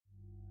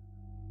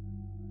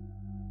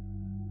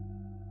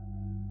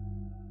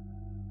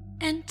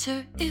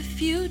Enter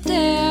if you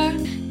dare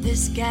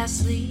this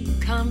ghastly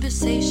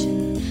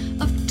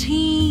conversation of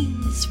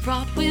teens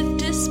fraught with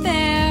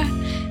despair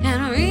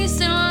and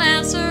recent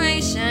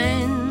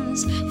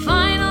lacerations.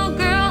 Final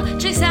girl,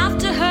 chase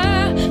after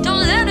her,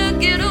 don't let her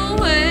get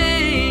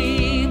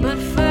away. But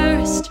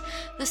first,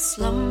 the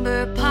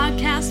Slumber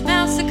Podcast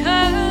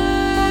Massacre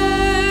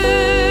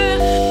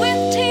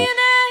with TNA.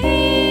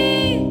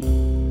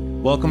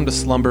 Welcome to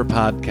Slumber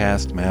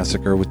Podcast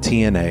Massacre with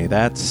TNA.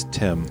 That's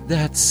Tim.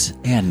 That's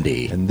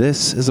Andy. And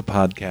this is a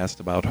podcast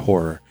about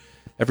horror.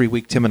 Every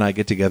week, Tim and I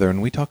get together and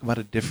we talk about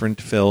a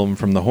different film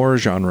from the horror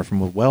genre,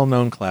 from a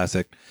well-known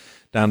classic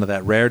down to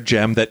that rare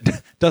gem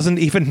that doesn't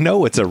even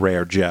know it's a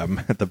rare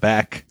gem at the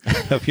back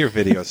of your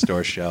video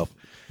store shelf.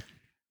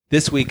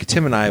 This week,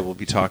 Tim and I will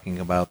be talking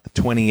about the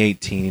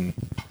 2018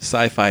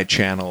 Sci-Fi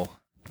Channel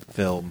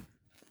film,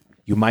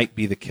 You Might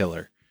Be the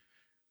Killer.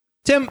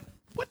 Tim,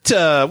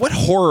 what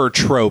horror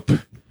trope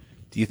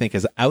do you think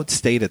has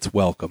outstayed its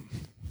welcome?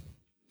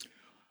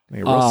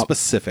 Be real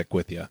specific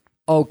with you.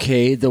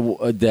 Okay,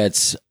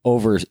 that's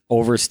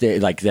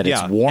overstayed, like that.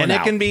 It's worn and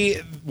out. It can be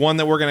one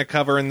that we're going to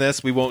cover in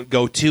this. We won't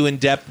go too in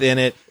depth in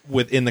it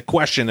within the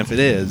question. If it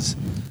is,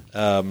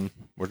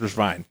 we're just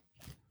fine.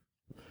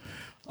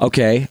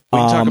 Okay, we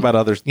can talk about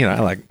others. You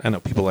know, I know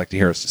people like to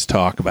hear us just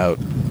talk about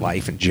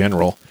life in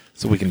general,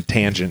 so we can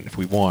tangent if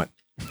we want.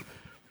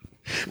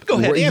 Go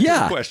ahead, answer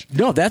the question.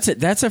 No, that's it.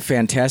 That's a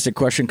fantastic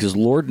question because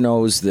Lord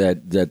knows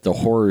that the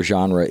horror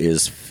genre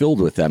is filled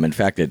with them. In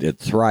fact, it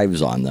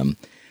thrives on them.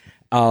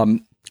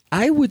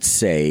 I would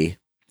say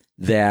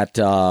that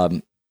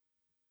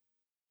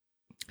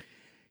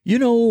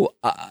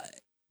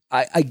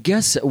I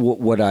guess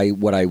what I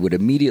would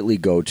immediately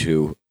go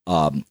to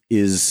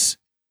is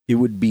it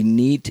would be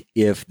neat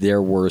if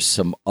there were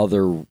some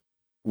other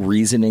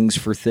reasonings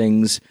for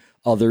things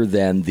other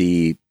than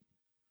the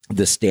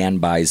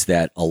standbys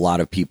that a lot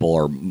of people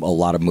or a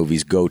lot of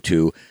movies go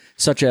to,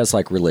 such as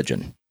like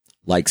religion,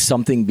 like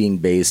something being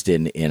based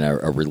in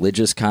a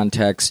religious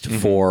context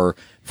for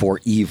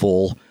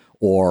evil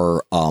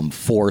or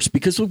force,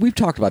 because we've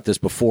talked about this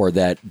before,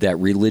 that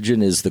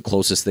religion is the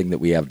closest thing that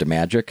we have to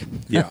magic.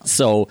 Yeah.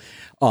 So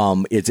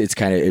it's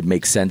kind of, it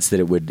makes sense that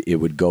it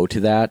would go to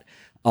that.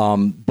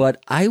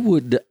 But I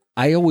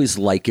always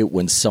like it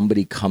when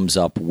somebody comes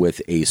up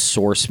with a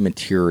source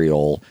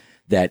material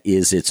that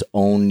is its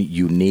own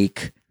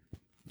unique,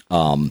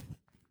 what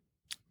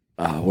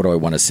do I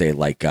want to say?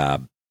 Like,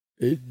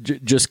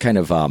 just kind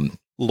of,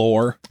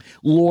 lore.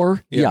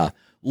 Yeah.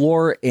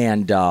 Lore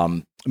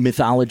and,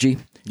 mythology.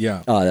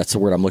 Yeah. That's the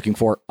word I'm looking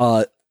for.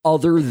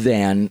 Other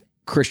than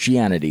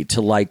Christianity, to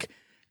like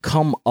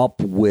come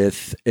up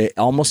with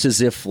almost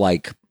as if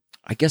like,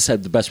 I guess the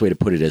best way to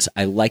put it is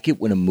I like it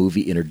when a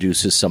movie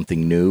introduces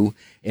something new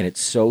and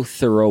it's so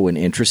thorough and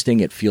interesting,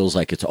 it feels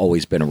like it's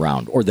always been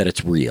around or that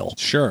it's real.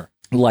 Sure.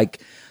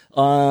 Like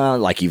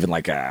even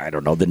like, I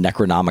don't know, the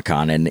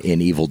Necronomicon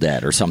in Evil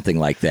Dead or something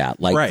like that.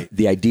 Like right.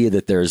 The idea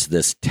that there's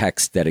this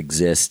text that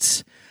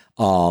exists.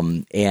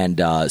 So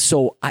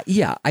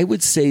I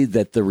would say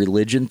that the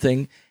religion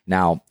thing,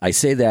 now I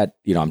say that,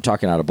 I'm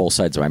talking out of both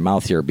sides of my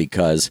mouth here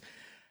because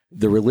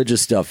the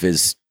religious stuff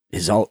is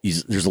there's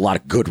a lot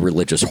of good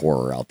religious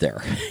horror out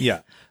there.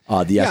 Yeah.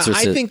 The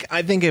Exorcist.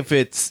 I think if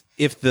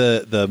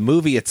the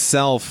movie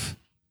itself,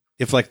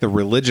 if like the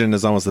religion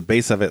is almost the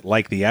base of it,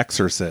 like The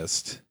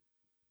Exorcist,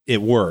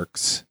 it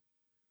works.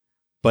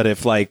 But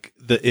if like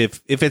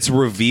if it's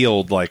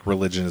revealed like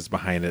religion is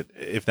behind it,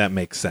 if that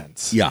makes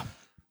sense. Yeah.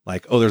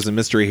 Like, oh, there's a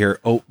mystery here.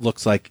 Oh,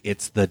 looks like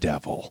it's the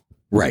devil.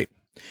 Right.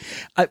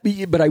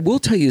 But I will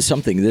tell you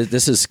something.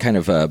 This is kind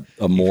of a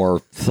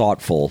more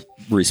thoughtful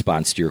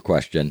response to your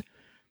question.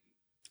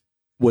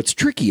 What's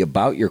tricky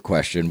about your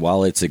question,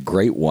 while it's a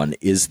great one,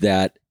 is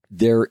that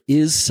there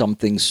is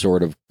something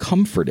sort of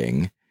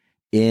comforting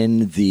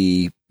in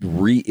the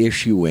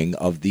reissuing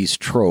of these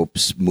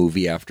tropes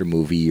movie after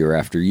movie, year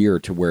after year,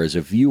 to where as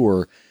a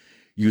viewer,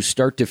 you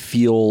start to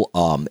feel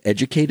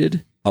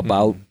educated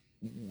about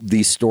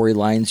these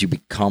storylines. You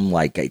become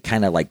like, it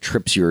kind of like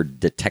trips your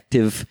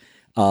detective,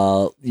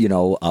 your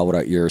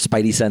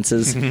spidey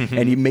senses, and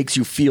it makes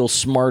you feel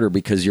smarter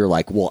because you're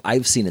like, well,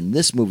 I've seen in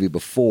this movie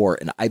before,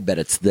 and I bet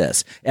it's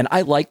this. And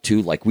I like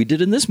to, like we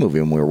did in this movie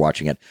when we were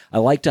watching it, I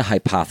like to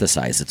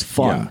hypothesize. It's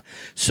fun. Yeah.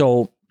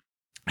 So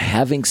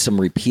having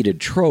some repeated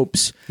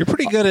tropes. You're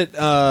pretty good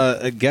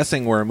at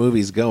guessing where a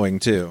movie's going,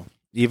 too.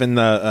 Even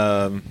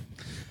the,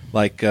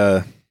 I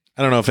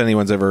don't know if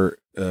anyone's ever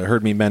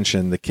heard me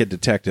mention The Kid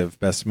Detective,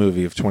 best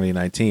movie of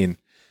 2019.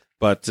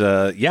 But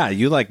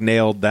you like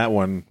nailed that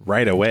one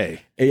right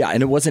away. Yeah,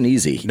 and it wasn't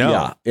easy.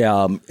 No.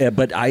 Yeah.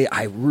 But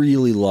I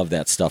really love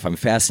that stuff. I'm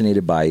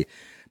fascinated by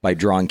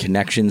drawing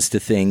connections to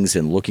things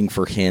and looking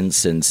for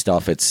hints and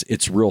stuff.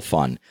 It's real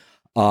fun.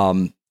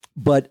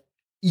 But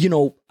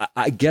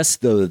I guess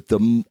a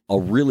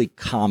really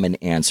common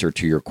answer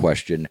to your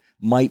question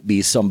might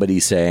be somebody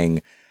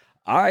saying,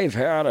 I've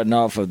had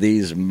enough of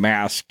these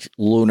masked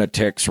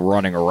lunatics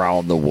running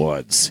around the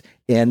woods.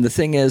 And the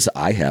thing is,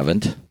 I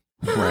haven't.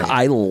 Right.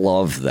 I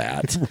love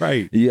that.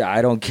 Right. Yeah,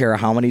 I don't care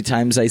how many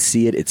times I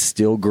see it. It's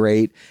still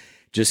great.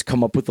 Just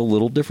come up with a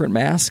little different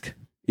mask,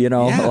 Yeah.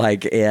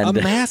 and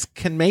a mask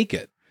can make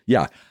it.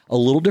 yeah, a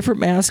little different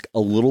mask, a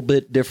little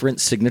bit different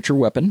signature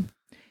weapon.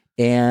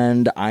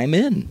 And I'm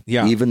in.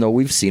 Yeah. Even though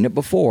we've seen it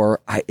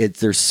before,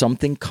 there's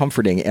something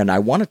comforting. And I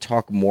want to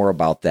talk more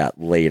about that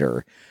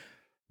later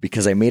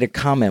because I made a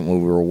comment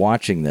when we were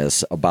watching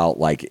this about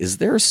like, is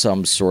there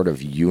some sort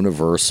of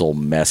universal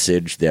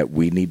message that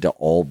we need to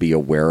all be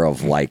aware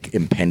of, like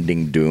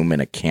impending doom in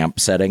a camp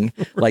setting?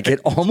 Right. Like it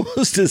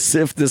almost as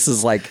if this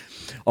is like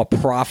a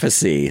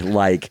prophecy,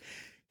 like,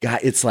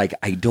 God, it's like,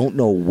 I don't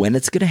know when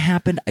it's going to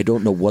happen. I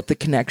don't know what the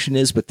connection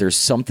is, but there's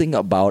something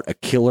about a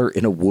killer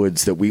in a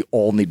woods that we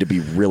all need to be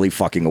really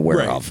fucking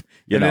aware of.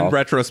 In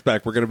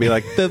retrospect, we're going to be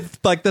like,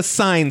 the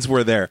signs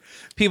were there.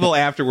 People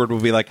afterward will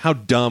be like, how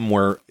dumb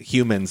were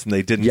humans and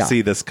they didn't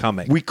see this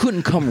coming. We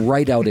couldn't come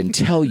right out and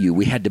tell you.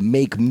 We had to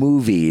make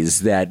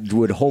movies that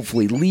would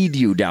hopefully lead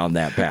you down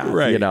that path,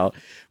 right.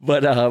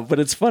 But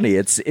it's funny.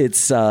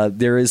 It's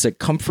there is a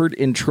comfort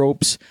in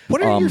tropes.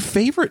 What are your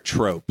favorite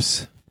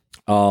tropes?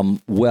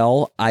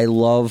 Well, I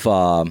love,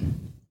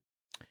 and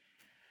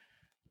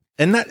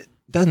that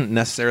doesn't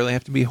necessarily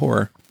have to be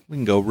horror. We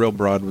can go real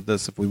broad with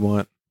this if we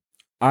want.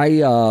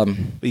 We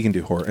can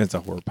do horror. It's a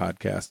horror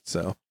podcast,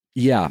 so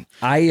yeah.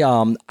 I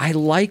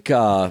like,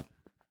 I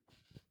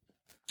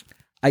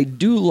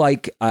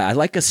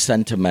like a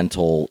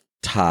sentimental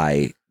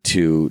tie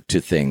to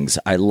things.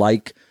 I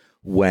like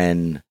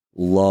when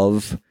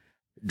love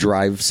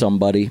drive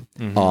somebody,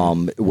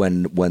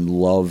 when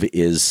love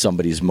is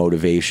somebody's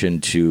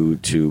motivation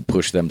to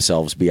push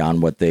themselves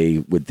beyond what they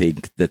would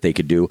think that they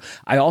could do.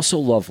 I also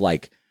love,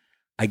 like,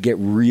 I get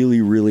really,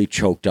 really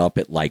choked up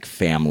at like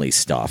family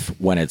stuff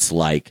when it's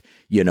like,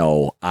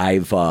 I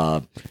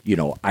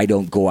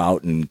don't go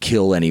out and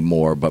kill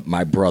anymore, but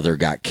my brother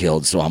got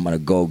killed, so I'm going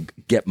to go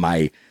get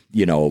my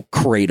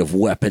crate of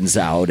weapons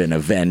out and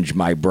avenge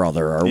my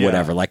brother or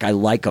whatever. Like, I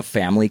like a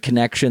family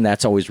connection.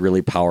 That's always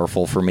really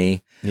powerful for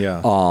me.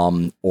 Yeah.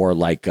 Or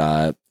like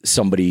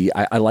somebody,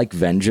 I like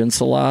vengeance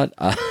a lot.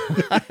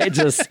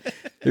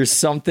 There's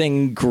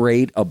something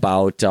great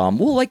about,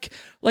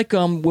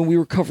 when we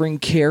were covering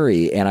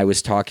Carrie and I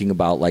was talking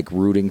about like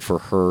rooting for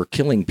her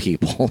killing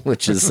people,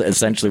 which is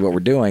essentially what we're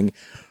doing.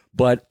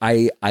 But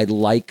I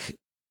like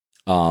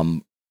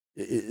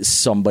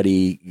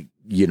somebody,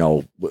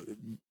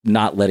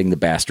 not letting the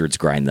bastards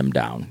grind them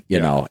down,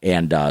 know,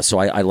 and so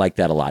I like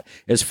that a lot.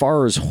 As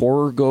far as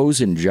horror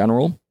goes in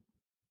general,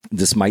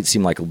 this might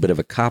seem like a bit of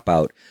a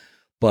cop-out,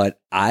 but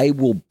I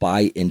will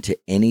buy into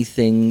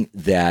anything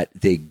that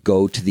they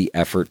go to the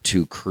effort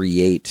to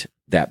create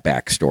that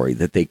backstory,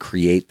 that they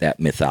create that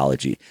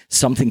mythology.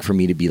 Something for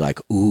me to be like,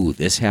 ooh,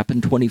 this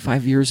happened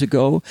 25 years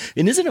ago.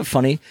 And isn't it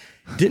funny?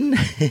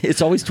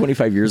 It's always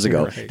 25 years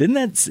ago. Right.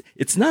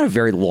 It's not a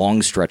very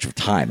long stretch of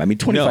time. I mean,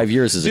 25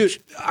 years is...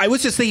 Dude, I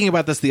was just thinking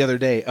about this the other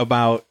day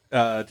about,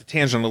 to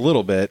tangent a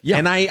little bit,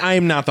 and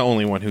I'm not the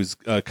only one who's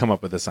come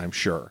up with this, I'm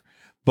sure.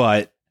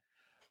 But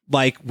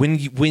like when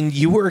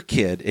you were a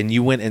kid and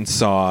you went and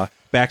saw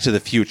Back to the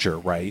Future,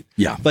 right?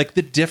 Yeah. Like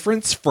the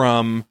difference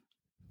from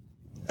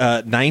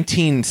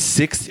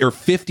 1960 or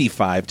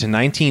 55 to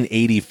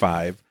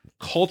 1985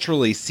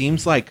 culturally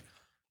seems like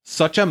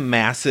such a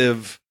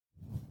massive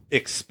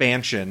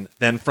expansion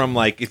than from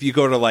like if you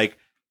go to like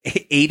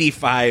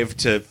 85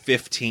 to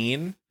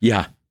 15.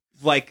 Yeah.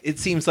 Like it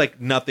seems like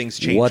nothing's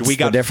changed. What's we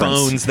got the difference?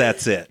 phones,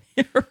 that's it.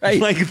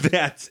 Right. Like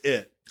that's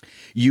it.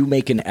 You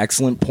make an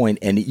excellent point,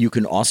 and you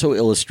can also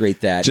illustrate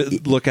that.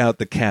 Just look out,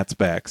 the cat's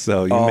back,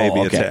 so you may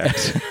be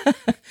attacked.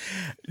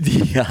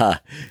 Yeah.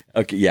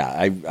 Okay. Yeah.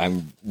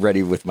 I'm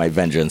ready with my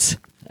vengeance.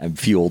 I'm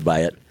fueled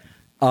by it.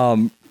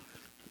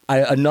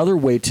 Another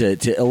way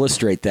to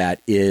illustrate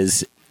that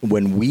is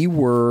when we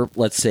were,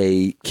 let's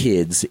say,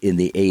 kids in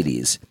the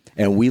 80s,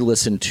 and we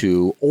listened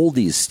to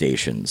oldies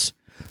stations.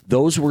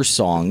 Those were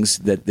songs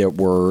that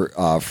were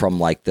from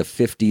like the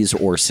 50s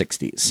or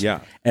 60s.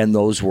 Yeah. And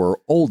those were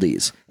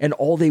oldies. And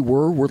all they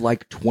were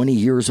like 20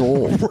 years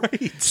old.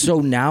 Right. So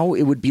now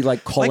it would be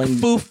like calling...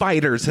 Like Foo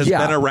Fighters has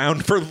been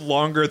around for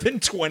longer than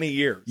 20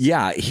 years.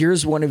 Yeah.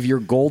 Here's one of your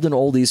golden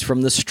oldies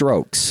from the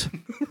Strokes.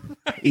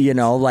 Right.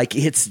 Like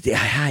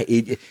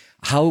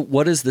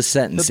what is the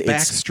sentence? The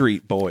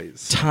Backstreet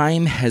Boys.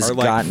 Time has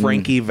like gotten...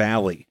 Frankie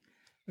Valli.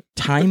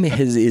 Time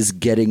is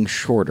getting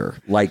shorter.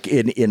 Like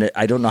in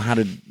I don't know how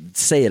to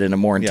say it in a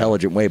more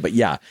intelligent way, but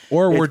yeah.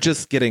 Or we're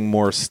just getting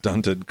more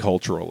stunted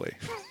culturally.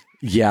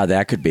 Yeah,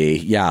 that could be.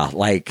 Yeah,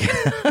 like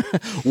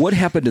what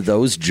happened to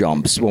those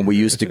jumps when we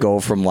used to go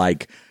from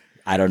like,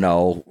 I don't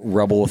know,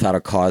 Rebel Without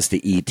a Cause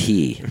to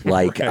E.T.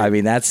 Like, right. I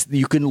mean,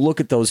 you can look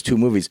at those two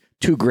movies,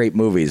 two great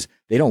movies.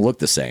 They don't look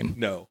the same.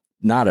 No.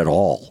 Not at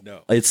all.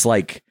 No. It's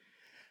like,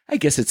 I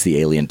guess it's the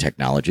alien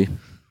technology.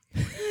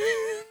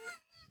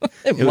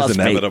 It was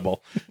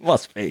inevitable.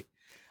 Must be.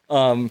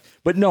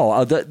 But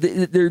no,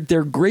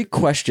 they're great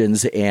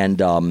questions,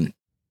 and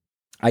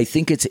I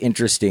think it's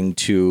interesting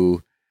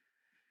to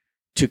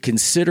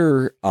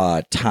consider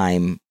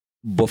time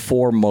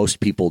before most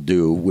people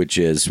do, which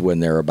is when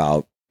they're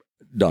about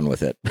done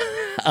with it.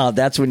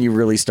 That's when you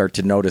really start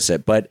to notice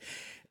it. But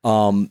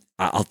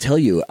I'll tell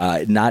you,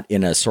 not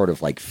in a sort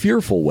of like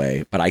fearful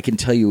way, but I can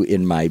tell you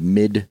in my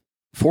mid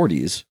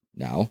 40s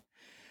now,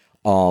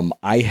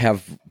 I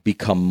have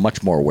become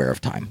much more aware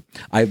of time.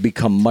 I've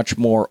become much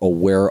more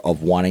aware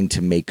of wanting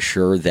to make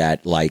sure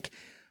that like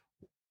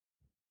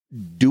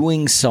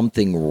doing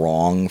something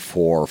wrong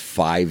for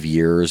 5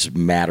 years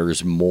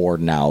matters more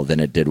now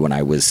than it did when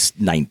I was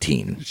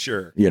 19.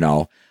 Sure. You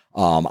know,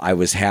 I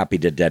was happy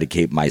to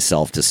dedicate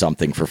myself to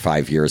something for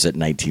 5 years at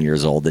 19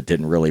 years old that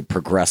didn't really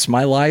progress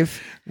my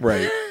life.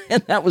 Right.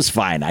 And that was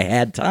fine. I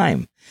had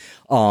time.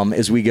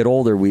 As we get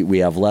older, we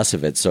have less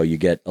of it. So you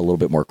get a little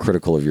bit more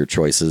critical of your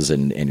choices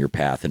and your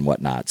path and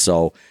whatnot.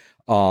 So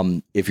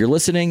if you're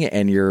listening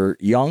and you're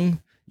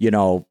young, you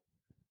know,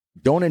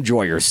 don't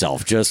enjoy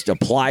yourself. Just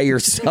apply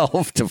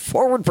yourself to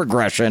forward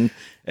progression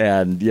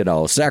and, you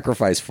know,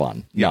 sacrifice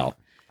fun. Yeah.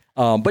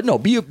 No. But no,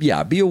 be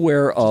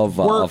aware of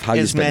how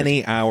you as spend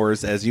many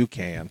hours as you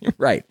can.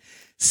 Right.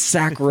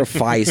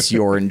 Sacrifice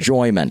your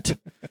enjoyment.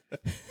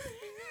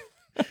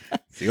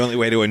 It's the only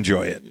way to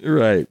enjoy it.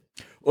 Right.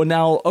 Well,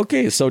 now,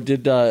 okay. So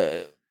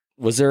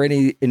was there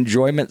any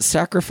enjoyment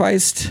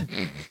sacrificed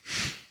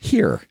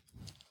here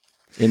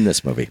in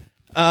this movie?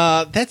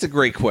 That's a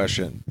great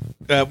question.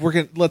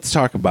 Let's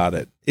talk about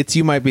it. It's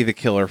You Might Be the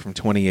Killer from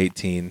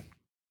 2018.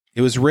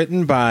 It was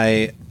written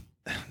by,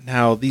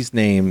 now these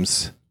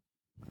names,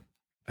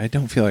 I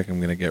don't feel like I'm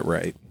going to get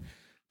right.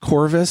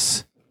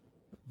 Corvus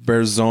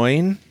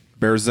Berzone.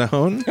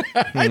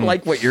 I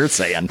like what you're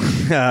saying.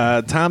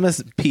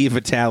 Thomas P.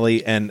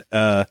 Vitale and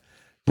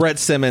Brett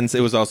Simmons.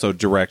 It was also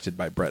directed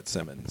by Brett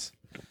Simmons.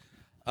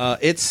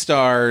 It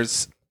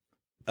stars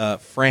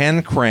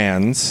Fran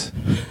Kranz,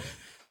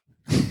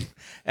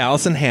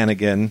 Allison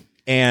Hannigan,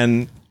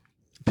 and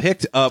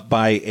picked up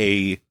by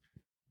a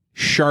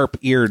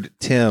sharp-eared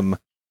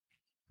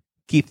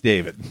Keith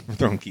David. We're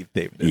throwing Keith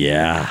David in.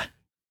 Yeah.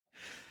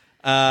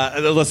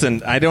 Listen,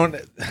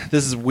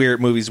 this is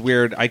weird. Movie's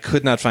weird. I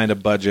could not find a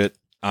budget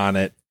on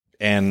it.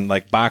 And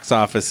like box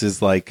office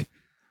is like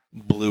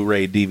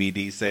Blu-ray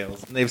DVD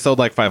sales. And they've sold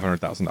like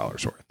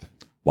 $500,000 worth.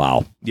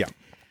 Wow. Yeah.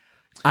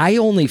 I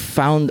only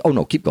found, oh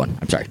no, keep going.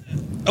 I'm sorry.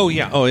 Oh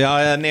yeah.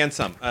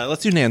 Nansum.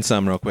 Let's do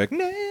Nansum real quick.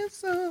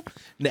 Nansum.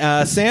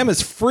 Sam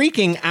is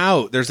freaking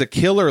out. There's a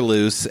killer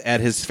loose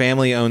at his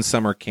family-owned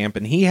summer camp,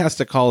 and he has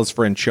to call his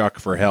friend Chuck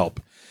for help.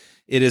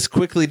 It is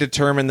quickly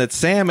determined that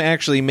Sam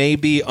actually may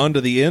be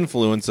under the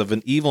influence of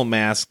an evil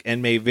mask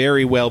and may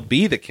very well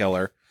be the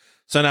killer.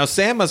 So now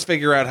Sam must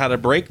figure out how to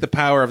break the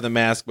power of the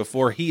mask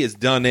before he is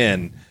done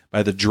in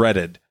by the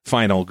dreaded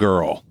final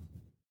girl.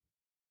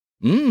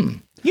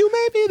 You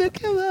may be the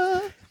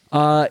killer.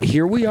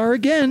 Here we are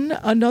again.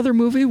 Another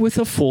movie with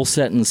a full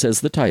sentence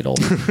as the title.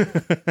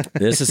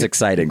 This is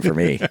exciting for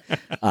me.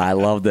 I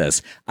love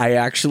this. I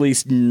actually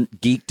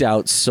geeked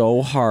out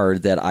so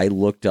hard that I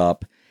looked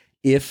up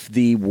if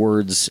the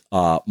words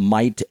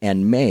might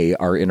and may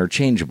are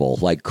interchangeable.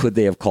 Like, could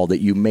they have called it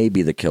You May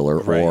Be the Killer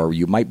or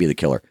You Might Be the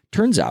Killer?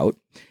 Turns out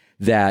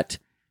that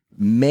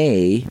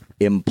may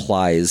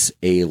implies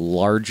a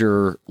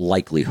larger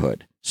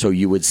likelihood. So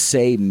you would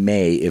say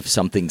may if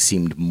something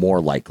seemed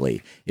more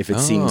likely. If it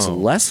seems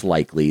less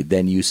likely,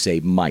 then you say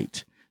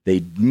might.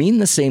 They mean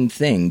the same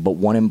thing, but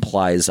one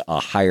implies a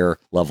higher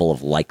level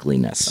of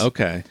likeliness.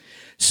 Okay.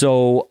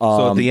 So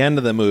at the end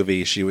of the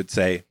movie, she would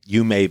say,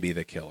 you may be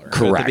the killer.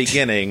 Correct. At the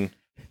beginning,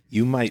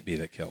 you might be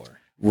the killer.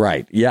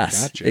 Right.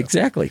 Yes. Gotcha.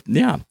 Exactly.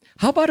 Yeah.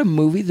 How about a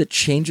movie that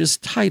changes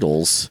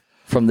titles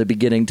from the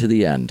beginning to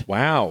the end?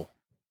 Wow.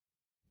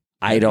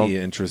 I don't. Be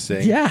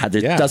interesting. Yeah.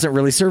 It doesn't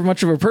really serve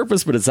much of a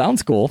purpose, but it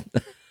sounds cool.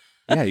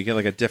 Yeah. You get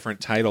like a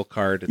different title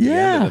card at the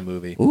end of the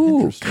movie.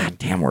 Ooh, God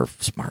damn, we're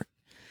smart.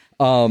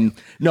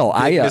 No,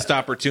 I missed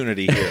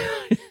opportunity here.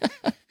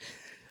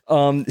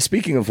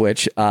 Speaking of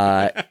which,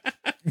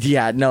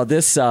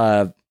 this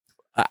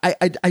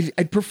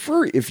I'd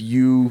prefer if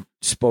you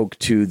spoke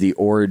to the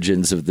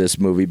origins of this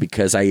movie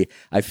because I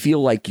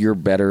feel like you're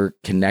better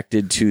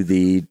connected to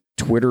the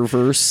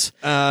Twitterverse.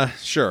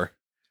 Sure.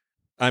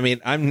 I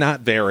mean, I'm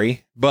not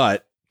very,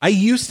 but I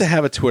used to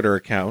have a Twitter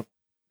account.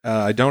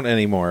 I don't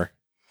anymore.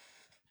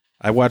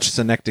 I watched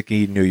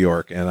Synecdoche, New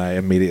York, and I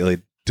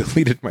immediately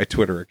deleted my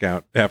Twitter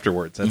account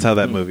afterwards. That's how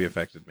that movie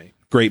affected me.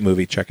 Great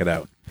movie. Check it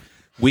out.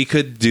 We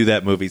could do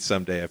that movie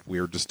someday if we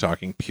were just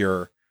talking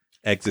pure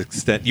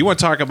existence. You want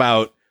to talk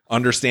about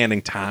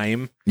understanding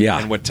time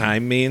and what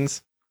time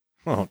means?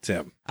 Oh,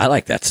 Tim. I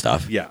like that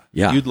stuff. Yeah.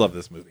 Yeah. You'd love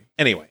this movie.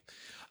 Anyway.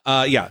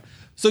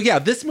 So,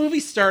 this movie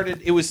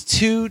started, it was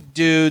two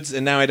dudes,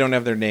 and now I don't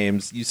have their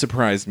names. You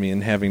surprised me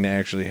in having to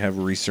actually have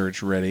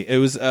research ready. It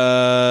was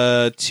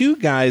two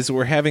guys who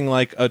were having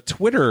like a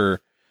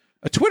Twitter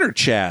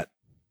chat.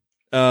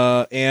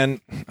 And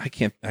I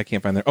can't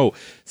find their. Oh,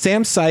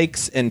 Sam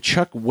Sykes and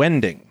Chuck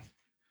Wending,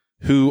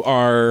 who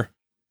are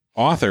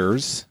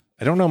authors.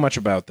 I don't know much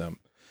about them.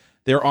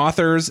 They're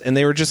authors, and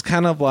they were just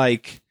kind of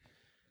like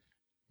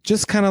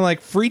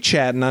free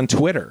chatting on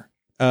Twitter.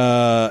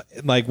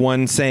 like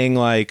one saying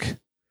like,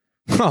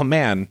 "Oh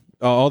man,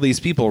 all these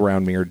people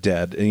around me are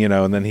dead,"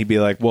 and then he'd be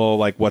like, "Well,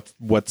 like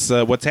what's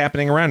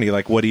happening around you?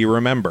 Like, what do you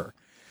remember?"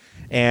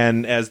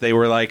 And as they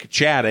were like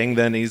chatting,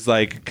 then he's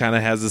like, kind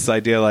of has this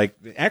idea like,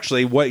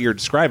 actually, what you're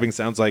describing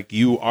sounds like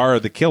you are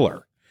the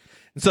killer.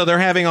 And so they're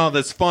having all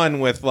this fun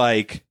with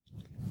like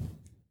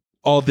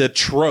all the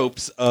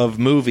tropes of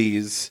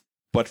movies,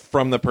 but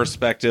from the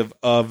perspective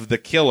of the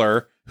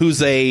killer,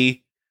 who's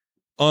a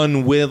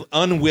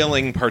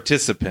unwilling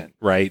participant,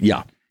 right?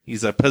 Yeah.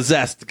 He's a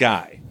possessed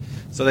guy.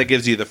 So that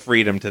gives you the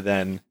freedom to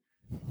then,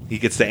 he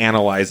gets to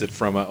analyze it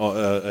from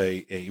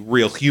a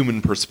real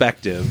human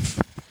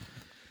perspective.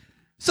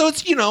 So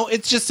it's,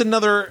 it's just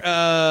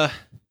another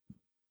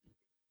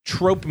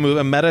trope move,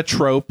 a meta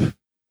trope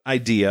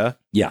idea.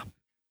 Yeah.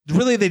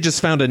 Really, they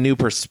just found a new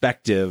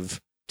perspective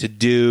to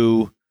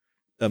do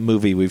a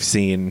movie we've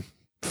seen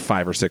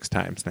 5 or 6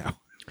 times now.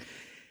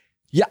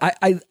 Yeah,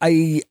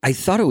 I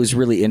thought it was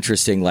really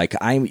interesting. Like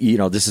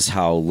this is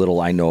how little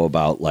I know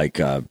about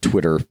like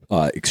Twitter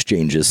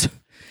exchanges.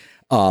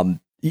 When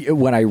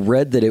I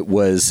read that it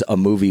was a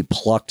movie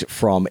plucked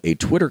from a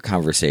Twitter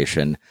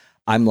conversation,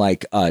 I'm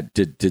like,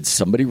 did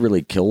somebody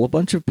really kill a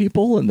bunch of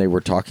people and they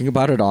were talking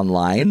about it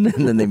online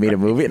and then they made a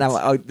movie? And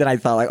then I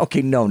thought like,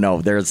 okay,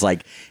 no, there's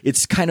like,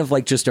 it's kind of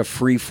like just a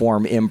free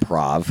form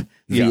improv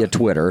via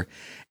Twitter.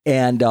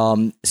 And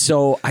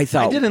so I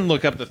thought, I didn't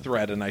look up the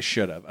thread and I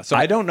should have. So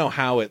I don't know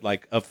how it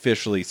like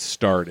officially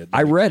started.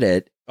 I read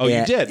it. Oh,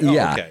 you did? Oh,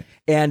 yeah. Okay.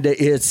 And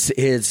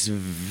it's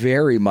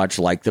very much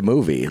like the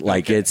movie.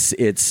 Like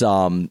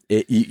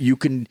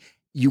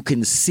you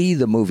can see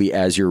the movie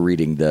as you're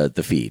reading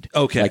the feed.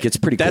 Okay. Like it's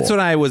pretty cool. That's what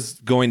I was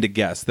going to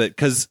guess, that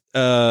because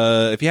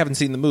if you haven't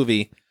seen the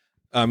movie,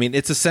 I mean,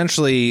 it's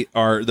essentially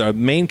the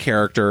main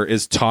character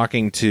is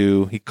talking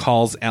to, he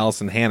calls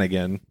Allison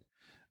Hannigan,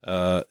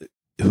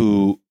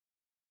 who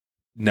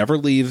never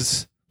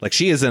leaves. Like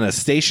she is in a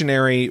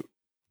stationary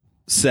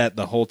set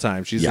the whole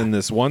time. She's in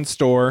this one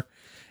store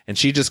and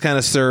she just kind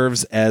of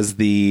serves as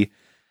the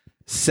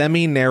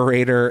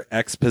semi-narrator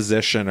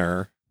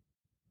expositioner.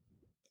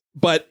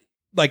 But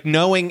like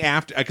knowing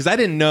after, because I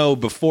didn't know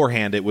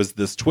beforehand it was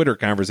this Twitter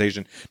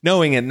conversation.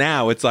 Knowing it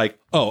now, it's like,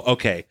 oh,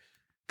 okay.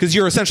 Because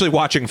you're essentially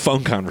watching a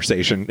phone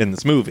conversation in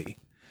this movie.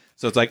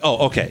 So it's like,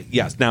 oh, okay,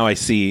 yes, now I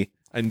see.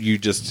 And you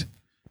just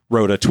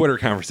wrote a Twitter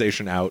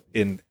conversation out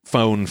in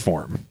phone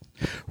form.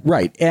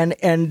 Right.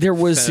 And there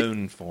was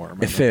phone form.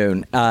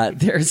 Phone.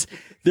 There's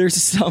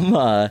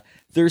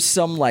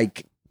some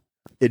like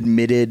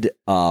admitted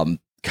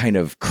kind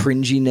of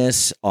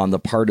cringiness on the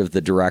part of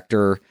the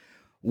director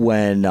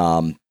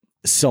when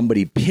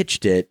somebody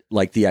pitched it,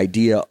 like the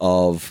idea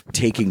of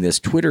taking this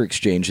Twitter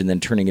exchange and then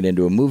turning it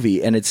into a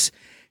movie. And it's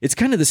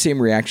kind of the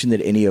same reaction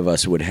that any of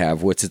us would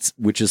have,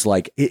 which is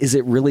like, has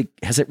it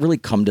really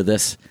come to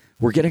this?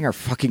 We're getting our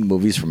fucking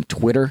movies from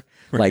Twitter.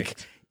 Right. Like,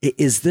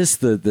 is this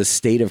the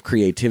state of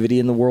creativity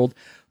in the world?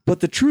 But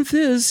the truth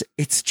is,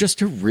 it's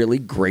just a really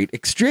great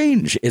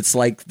exchange. It's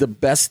like the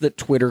best that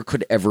Twitter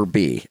could ever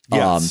be.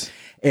 Yes.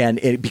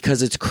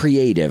 Because it's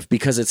creative,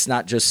 because it's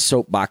not just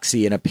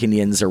soapboxy and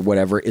opinions or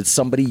whatever. It's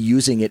somebody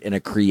using it in a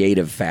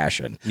creative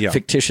fashion,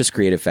 fictitious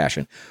creative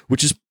fashion,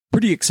 which is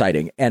pretty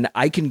exciting. And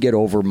I can get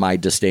over my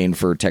disdain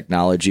for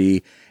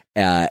technology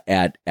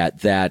at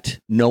that,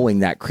 knowing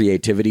that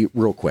creativity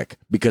real quick,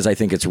 because I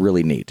think it's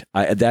really neat.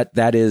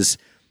 That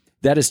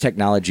is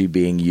technology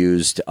being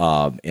used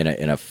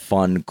in a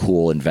fun,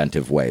 cool,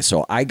 inventive way.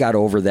 So I got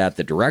over that.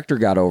 The director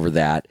got over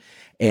that.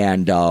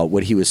 And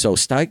what he was so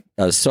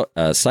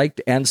psyched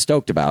and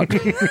stoked about. He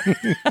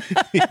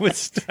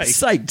was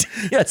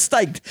psyched. Yeah,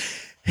 psyched.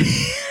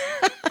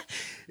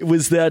 It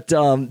was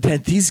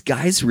that these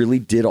guys really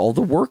did all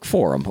the work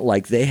for him.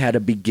 Like they had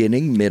a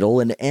beginning, middle,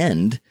 and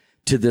end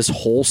to this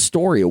whole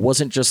story. It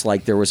wasn't just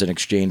like there was an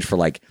exchange for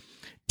like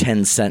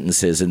 10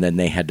 sentences and then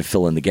they had to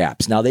fill in the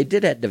gaps. Now they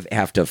did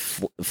have to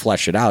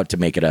flesh it out to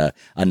make it a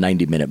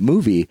 90-minute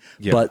movie,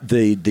 but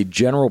the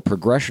general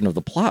progression of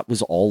the plot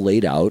was all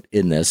laid out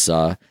in this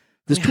Twitter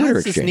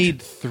exchange. Does this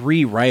need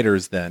 3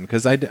 writers then?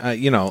 Because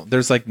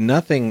there's like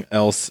nothing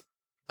else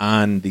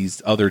on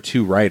these other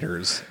 2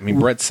 writers. I mean,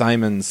 Brett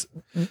Simons,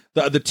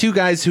 the 2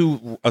 guys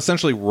who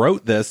essentially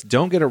wrote this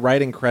don't get a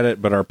writing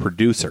credit, but are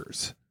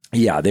producers.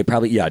 Yeah, they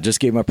probably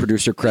just gave him a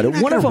producer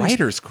credit. One of them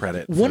writer's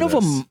credit. One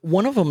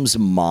of them's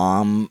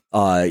mom.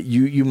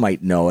 You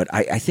might know it.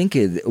 I think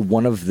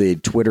one of the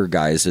Twitter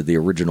guys, the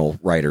original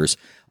writers.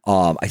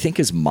 I think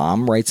his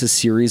mom writes a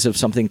series of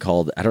something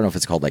called, I don't know if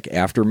it's called like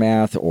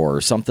Aftermath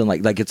or something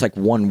like it's like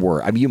one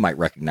word. I mean, you might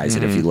recognize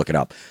it if you look it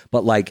up.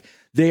 But like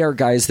they are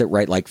guys that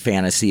write like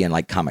fantasy and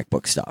like comic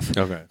book stuff.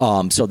 Okay.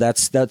 So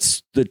that's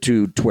the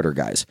 2 Twitter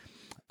guys.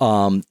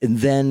 And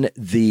then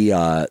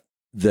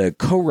the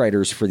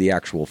co-writers for the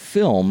actual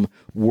film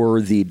were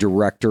the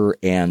director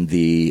and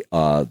the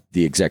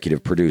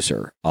executive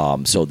producer.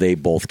 So they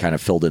both kind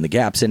of filled in the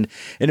gaps, and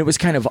it was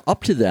kind of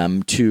up to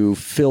them to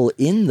fill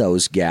in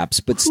those gaps.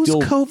 But Who's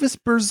still, Clovis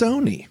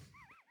Berzoni?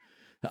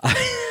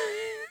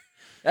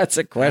 That's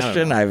a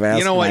question I've asked.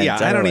 You know what? my Yeah,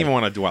 entire I don't life. even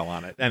want to dwell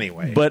on it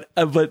anyway. But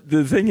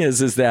the thing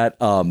is that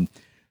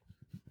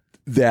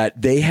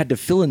that they had to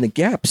fill in the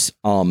gaps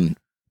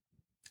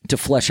to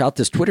flesh out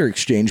this Twitter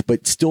exchange,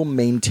 but still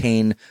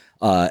maintain,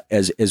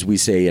 as we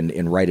say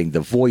in writing, the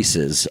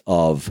voices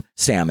of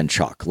Sam and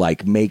Chuck.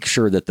 Like, make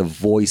sure that the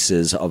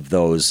voices of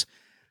those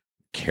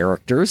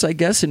characters, I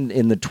guess,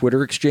 in the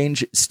Twitter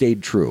exchange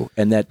stayed true,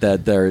 and that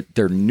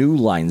their new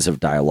lines of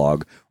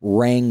dialogue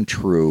rang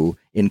true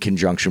in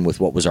conjunction with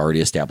what was already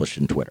established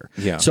in Twitter.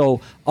 Yeah.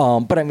 So,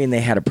 but I mean,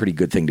 they had a pretty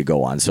good thing to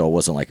go on, so it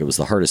wasn't like it was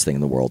the hardest thing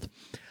in the world.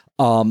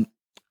 What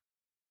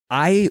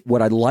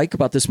I like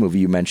about this movie,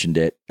 you mentioned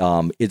it.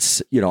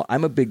 It's,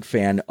 I'm a big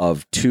fan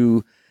of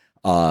two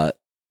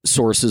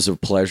sources of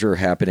pleasure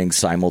happening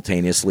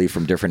simultaneously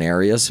from different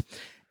areas.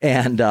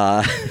 And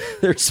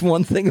there's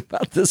one thing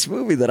about this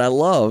movie that I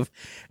love,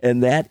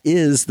 and that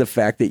is the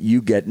fact that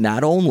you get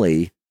not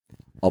only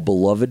a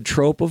beloved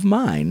trope of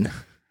mine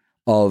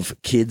of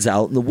kids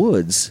out in the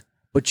woods,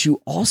 but you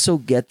also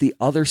get the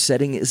other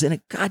setting is in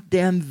a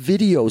goddamn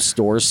video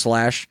store /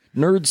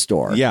 nerd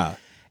store. yeah.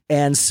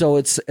 And so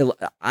it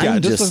It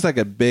just looks like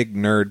a big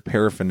nerd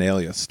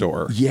paraphernalia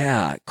store.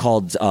 Yeah,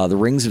 called the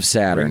Rings of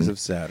Saturn. Rings of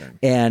Saturn.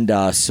 And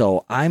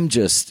so I'm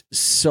just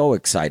so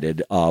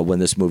excited when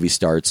this movie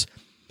starts,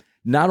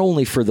 not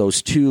only for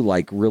those two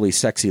like really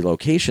sexy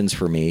locations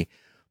for me,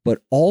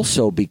 but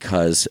also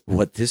because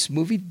what this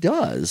movie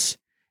does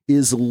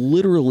is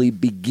literally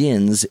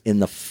begins in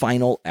the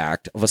final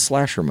act of a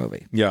slasher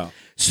movie. Yeah.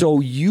 So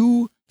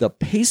the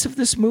pace of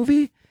this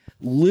movie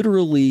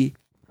literally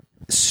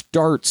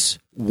starts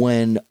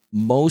when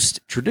most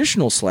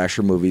traditional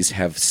slasher movies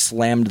have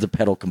slammed the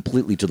pedal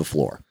completely to the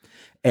floor.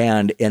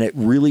 And it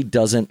really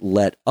doesn't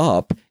let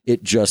up.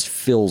 It just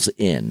fills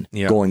in,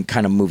 going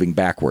kind of moving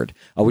backward,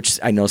 which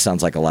I know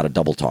sounds like a lot of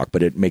double talk,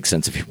 but it makes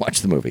sense if you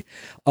watch the movie.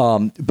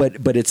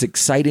 But it's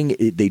exciting.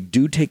 They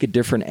do take a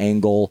different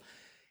angle.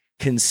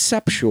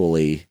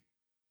 Conceptually,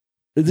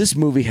 this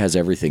movie has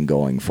everything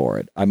going for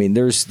it. I mean,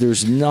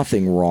 there's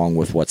nothing wrong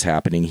with what's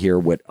happening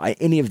here.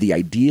 Any of the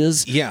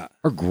ideas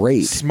are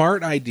great.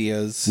 Smart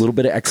ideas. A little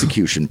bit of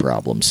execution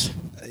problems.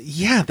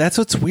 Yeah, that's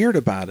what's weird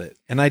about it.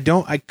 And I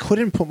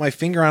couldn't put my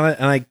finger on it,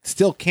 and I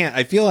still can't.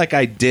 I feel like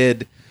I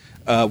did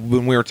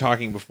when we were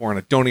talking before, and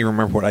I don't even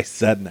remember what I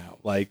said now.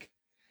 Like,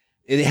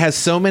 it has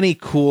so many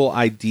cool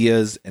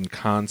ideas and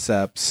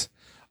concepts,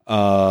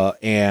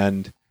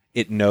 and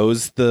it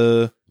knows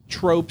the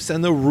tropes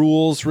and the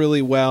rules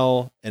really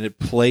well, and it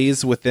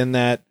plays within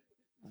that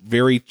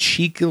very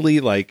cheekily.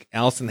 Like,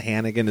 Allison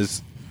Hannigan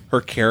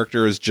her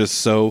character is just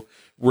so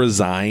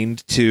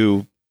resigned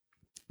to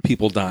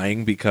people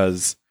dying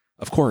because,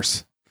 of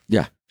course.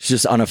 Yeah. She's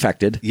just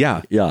unaffected.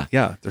 Yeah. Yeah.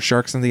 Yeah. There's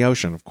sharks in the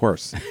ocean, of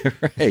course.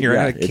 Right, You're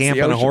at a camp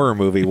in a horror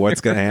movie. What's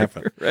going to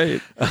happen?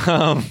 Right.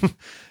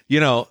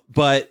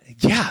 But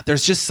yeah,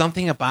 there's just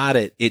something about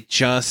it. It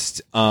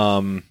just,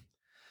 I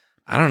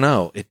don't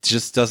know. It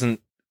just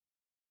doesn't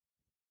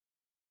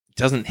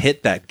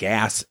hit that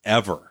gas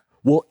ever.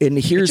 Well, and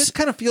It just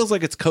kind of feels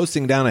like it's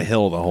coasting down a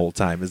hill the whole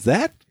time. Is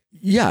that?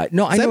 Yeah,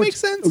 no, I know. Does that make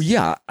sense?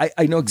 Yeah,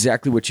 I know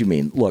exactly what you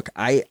mean. Look,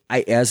 I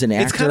as an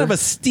actor, It's kind of a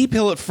steep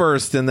hill at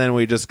first, and then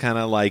we just kind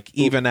of like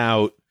even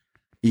out.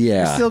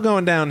 Yeah, We're still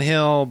going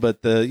downhill, but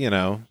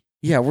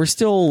yeah, we're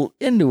still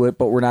into it,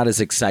 but we're not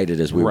as excited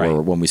as we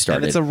were when we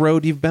started. And it's a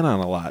road you've been on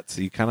a lot,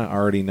 so you kind of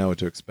already know what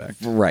to expect.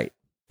 Right.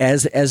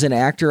 As an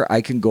actor,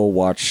 I can go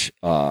watch.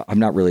 I'm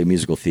not really a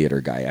musical theater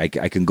guy.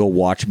 I can go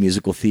watch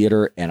musical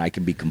theater, and I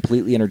can be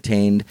completely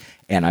entertained,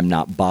 and I'm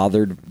not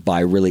bothered by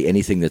really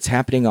anything that's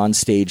happening on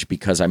stage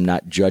because I'm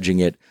not judging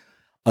it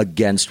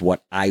against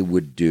what I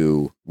would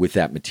do with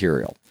that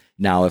material.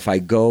 Now, if I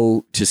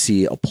go to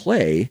see a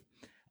play,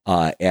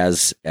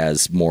 as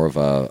more of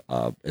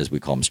a as we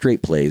call them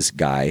straight plays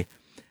guy,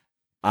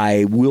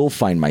 I will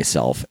find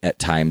myself at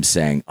times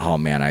saying, "Oh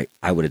man,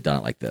 I would have done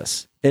it like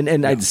this." And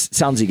it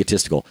sounds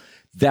egotistical.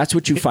 That's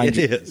what you find.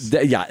 It is.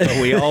 But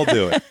we all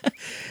do it.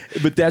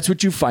 But that's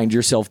what you find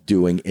yourself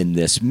doing in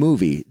this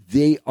movie.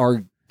 They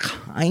are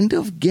kind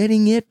of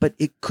getting it, but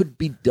it could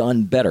be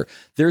done better.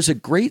 There's a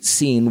great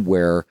scene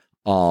where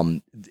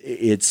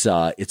it's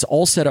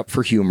all set up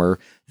for humor.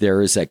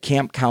 There is a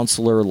camp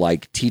counselor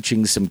like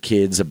teaching some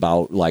kids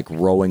about like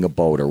rowing a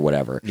boat or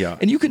whatever. Yeah.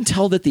 And you can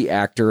tell that the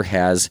actor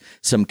has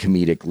some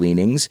comedic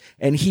leanings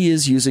and he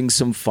is using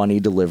some funny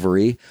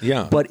delivery.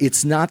 Yeah. But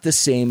it's not the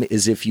same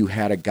as if you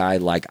had a guy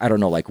like, I don't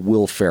know, like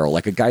Will Ferrell,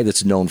 like a guy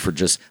that's known for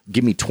just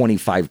give me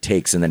 25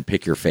 takes and then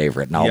pick your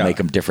favorite and I'll make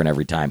them different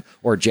every time.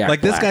 Or Jack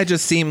Like Black. this guy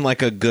just seemed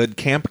like a good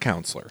camp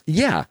counselor.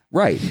 Yeah,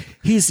 right.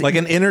 He's Like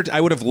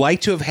I would have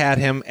liked to have had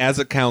him as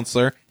a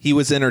counselor. He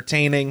was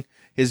entertaining.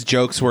 His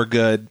jokes were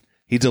good.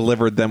 He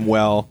delivered them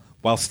well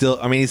while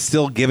he's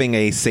still giving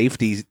a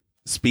safety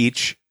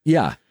speech.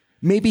 Yeah.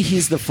 Maybe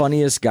he's the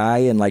funniest guy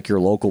in like your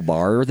local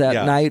bar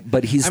that night,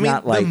 but he's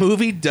not like the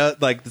movie does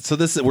like so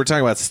this we're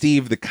talking about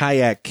Steve the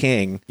Kayak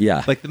King.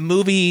 Yeah. Like the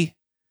movie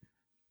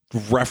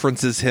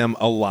references him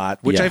a lot,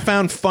 which I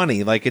found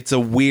funny. Like it's a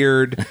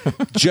weird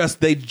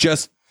they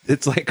just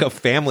it's like a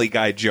Family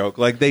Guy joke.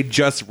 Like they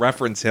just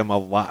reference him a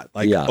lot,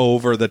 like Yeah.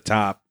 over the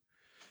top.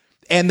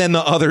 And then the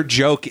other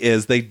joke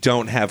is they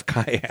don't have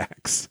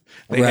kayaks;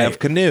 they Right. have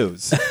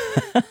canoes.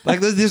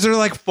 Like these are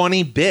like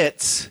funny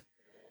bits,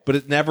 but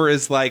it never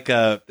is like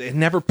it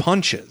never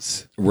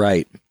punches.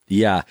 Right.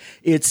 Yeah.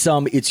 It's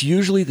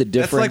usually the That's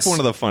difference. like one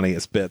of the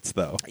funniest bits,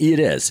 though. It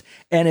is.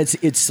 And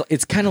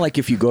it's kind of like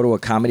if you go to a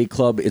comedy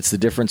club, it's the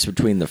difference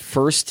between the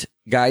first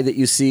guy that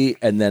you see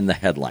and then the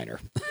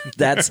headliner.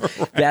 That's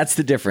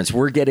the difference.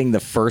 We're getting the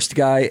first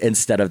guy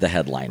instead of the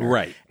headliner.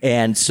 Right.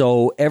 And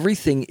so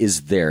everything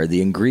is there.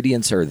 The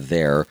ingredients are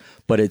there,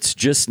 but it's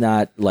just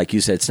not, like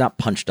you said, it's not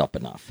punched up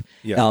enough.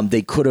 Yeah.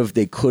 They could have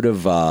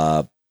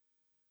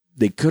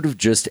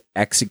just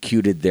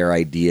executed their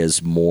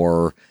ideas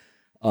more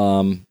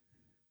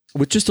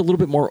with just a little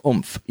bit more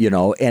oomph,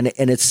 and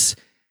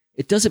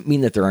it doesn't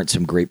mean that there aren't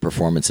some great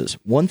performances.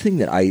 One thing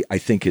that I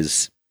think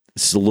is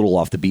a little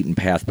off the beaten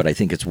path, but I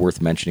think it's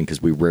worth mentioning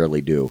because we rarely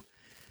do.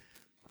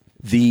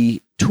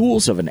 The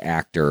tools of an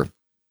actor,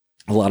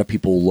 a lot of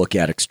people look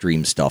at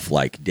extreme stuff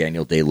like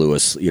Daniel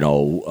Day-Lewis,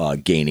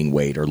 gaining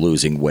weight or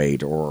losing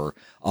weight, or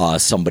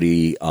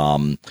somebody,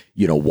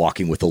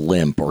 walking with a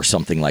limp or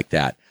something like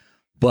that.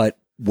 But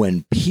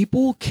when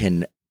people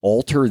can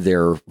alter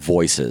their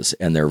voices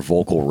and their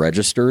vocal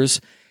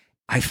registers,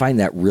 I find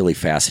that really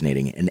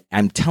fascinating. And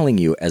I'm telling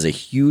you, as a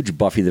huge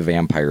Buffy the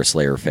Vampire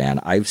Slayer fan,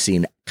 I've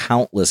seen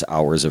countless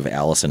hours of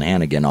Allison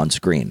Hannigan on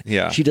screen.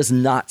 Yeah. She does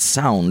not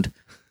sound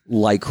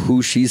like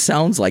who she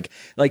sounds like.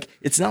 Like,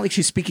 it's not like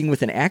she's speaking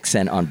with an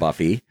accent on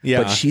Buffy,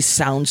 Yeah. but she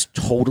sounds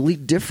totally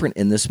different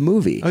in this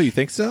movie. Oh, you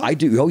think so? I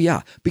do. Oh,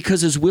 yeah.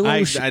 Because as Willow,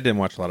 I didn't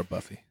watch a lot of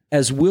Buffy.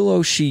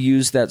 she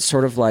used that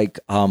sort of like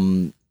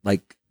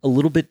a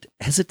little bit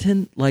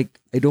hesitant, like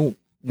I don't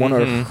want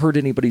to hurt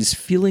anybody's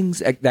feelings,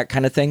 that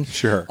kind of thing.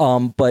 Sure.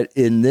 But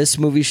in this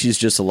movie, she's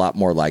just a lot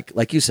more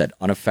like you said,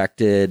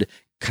 unaffected,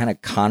 kind of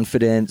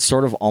confident,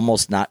 sort of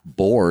almost not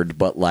bored,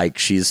 but like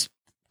she's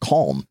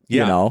calm,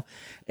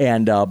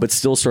 and but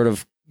still sort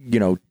of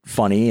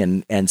funny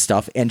and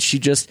stuff. And she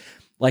just,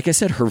 like I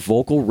said, her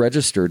vocal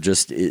register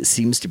just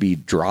seems to be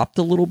dropped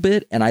a little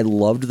bit. And I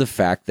loved the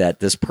fact that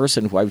this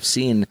person who I've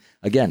seen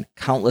again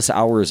countless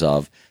hours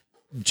of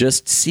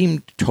just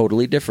seemed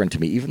totally different to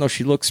me, even though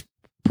she looks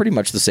pretty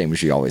much the same as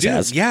she always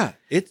has. Yeah,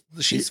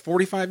 she's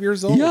 45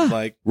 years old. Yeah,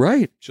 like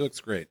right. she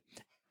looks great.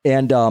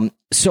 And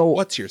so,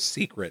 What's your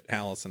secret,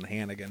 Allison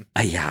Hannigan?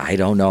 I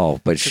don't know,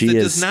 but she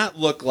does not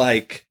look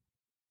like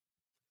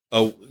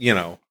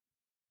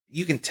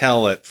you can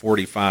tell at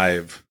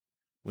 45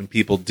 when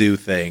people do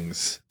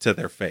things to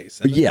their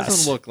face. And it Yes.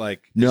 doesn't look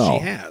like No.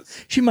 she has.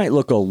 She might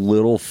look a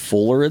little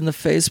fuller in the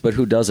face, but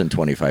who doesn't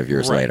 25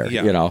 years Right, later?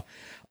 yeah.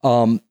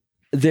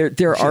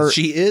 There are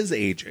She is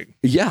aging,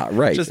 yeah,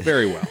 right. just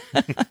very well.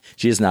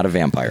 She is not a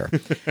vampire.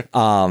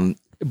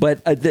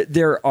 But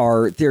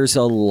there's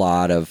a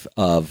lot of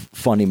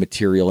funny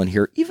material in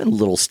here, even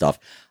little stuff.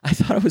 I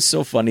thought it was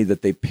so funny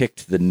that they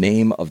picked the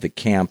name of the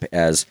camp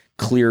as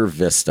Clear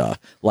Vista.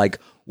 Like,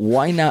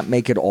 why not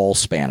make it all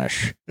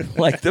Spanish?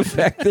 Like the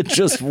fact that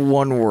just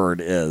one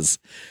word is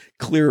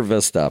Clear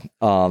Vista.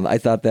 I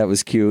thought that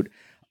was cute.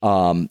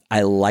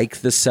 I like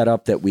the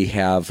setup that we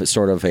have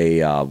sort of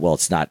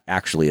it's not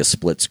actually a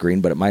split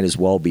screen, but it might as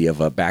well be, of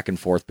a back and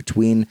forth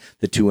between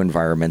the two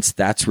environments.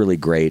 That's really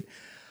great.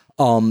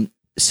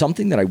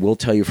 Something that I will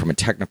tell you from a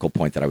technical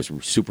point that I was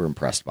super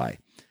impressed by.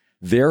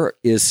 There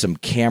is some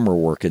camera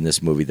work in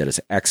this movie that is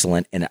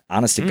excellent. And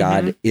honest to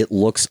God, it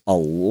looks a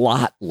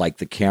lot like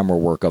the camera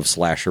work of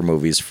slasher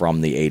movies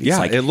from the 80s. Yeah,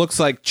 Like, it looks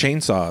like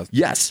chainsaw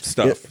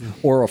stuff.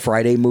 or a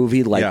Friday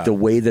movie, like Yeah. the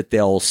way that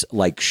they'll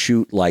like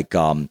shoot, like,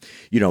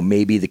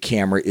 maybe the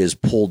camera is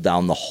pulled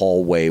down the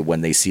hallway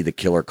when they see the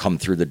killer come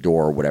through the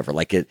door or whatever.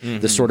 Like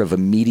the sort of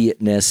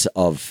immediateness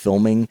of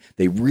filming,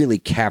 they really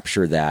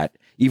capture that,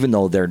 even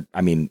though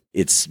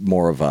it's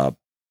more of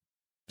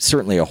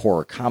certainly a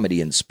horror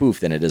comedy and spoof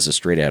than it is a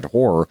straight ahead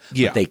horror.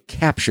 Yeah. But they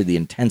capture the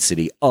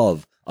intensity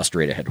of a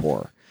straight ahead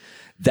horror.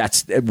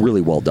 That's really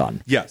well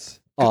done.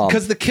 Yes,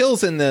 because the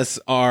kills in this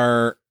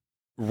are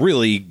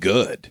really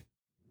good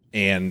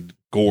and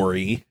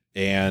gory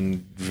and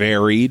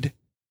varied.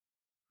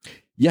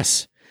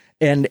 Yes.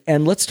 And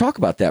let's talk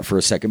about that for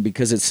a second,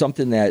 because it's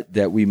something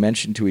that we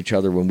mentioned to each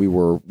other when we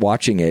were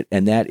watching it,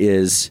 and that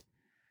is,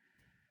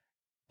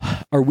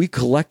 are we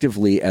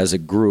collectively as a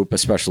group,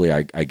 especially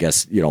I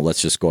guess,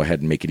 let's just go ahead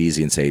and make it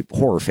easy and say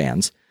horror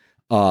fans,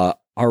 are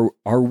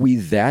we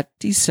that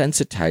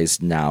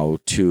desensitized now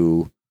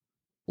to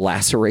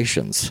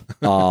lacerations?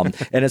 And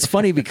it's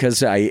funny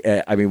because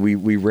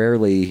we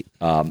rarely,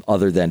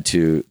 other than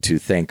to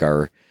thank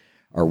our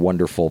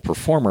wonderful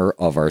performer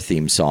of our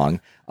theme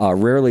song,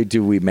 rarely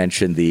do we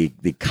mention the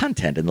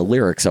content and the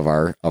lyrics of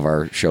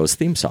our show's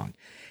theme song.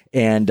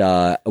 And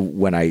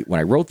when I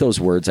wrote those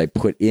words, I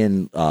put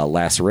in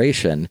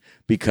laceration,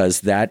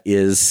 because that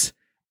is,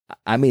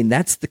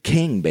 that's the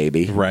king,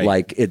 baby. Right.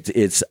 Like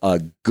it's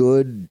a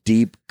good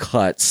deep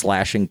cut,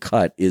 slashing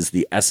cut is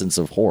the essence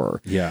of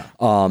horror. Yeah.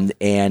 And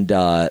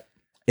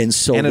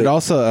so it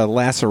also, a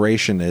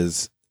laceration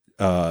is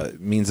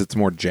means it's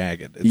more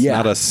jagged. It's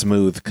not a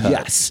smooth cut.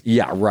 Yes.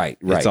 Yeah. Right.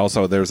 It's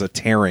also, there's a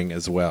tearing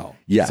as well.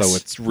 Yes. So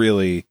it's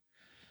really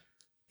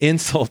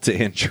insult to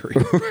injury.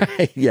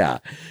 Right. Yeah.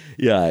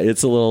 Yeah.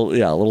 It's a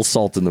little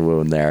salt in the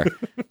wound there.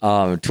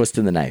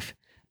 Twisting the knife.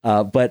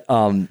 But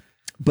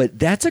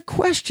that's a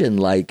question,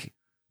 like,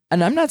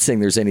 and I'm not saying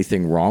there's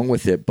anything wrong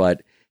with it,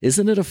 but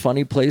isn't it a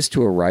funny place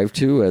to arrive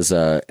to as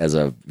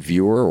a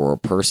viewer or a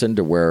person,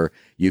 to where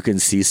you can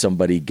see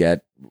somebody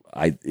get,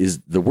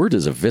 the word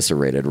is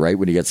eviscerated, right?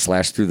 When you get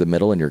slashed through the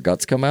middle and your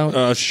guts come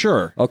out?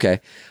 Sure. Okay.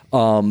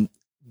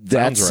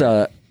 That's,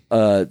 right.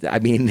 I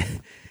mean,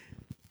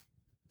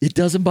 it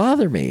doesn't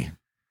bother me.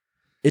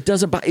 It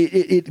doesn't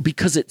it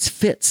because it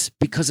fits,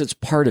 because it's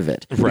part of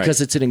it, right.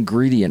 Because it's an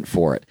ingredient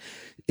for it.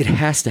 It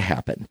has to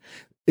happen.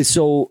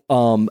 So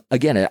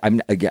again,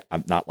 I'm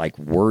not like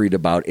worried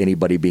about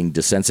anybody being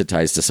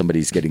desensitized to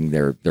somebody's getting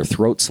their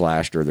throat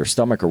slashed or their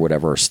stomach or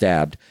whatever, or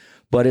stabbed.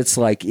 But it's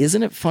like,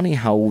 isn't it funny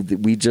how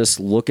we just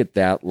look at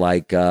that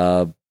like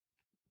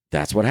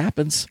that's what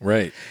happens,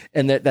 right?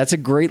 And that's a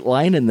great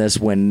line in this,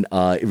 when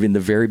in the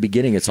very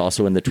beginning, it's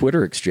also in the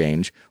Twitter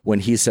exchange, when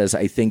he says,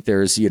 I think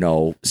there's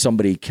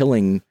somebody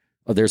killing.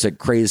 There's a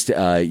crazed,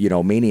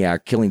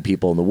 maniac killing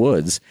people in the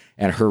woods,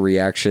 and her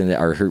reaction,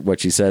 or what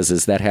she says,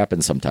 is that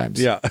happens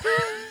sometimes. Yeah,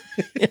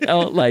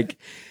 like,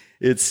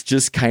 it's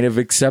just kind of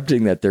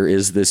accepting that there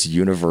is this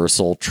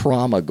universal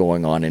trauma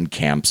going on in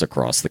camps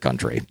across the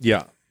country.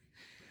 Yeah.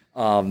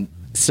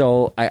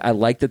 So I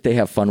like that they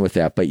have fun with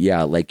that, but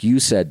yeah, like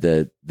you said,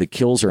 the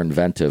kills are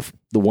inventive.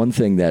 The one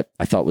thing that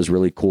I thought was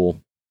really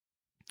cool,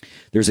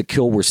 there's a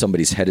kill where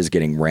somebody's head is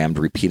getting rammed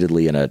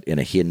repeatedly in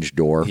a hinged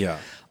door. Yeah.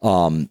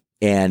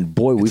 And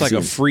boy, it's like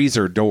a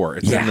freezer door.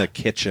 It's in the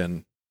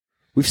kitchen.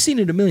 We've seen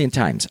it a million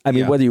times. I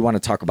mean, whether you want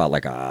to talk about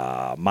like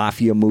a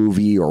mafia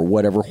movie or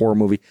whatever horror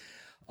movie,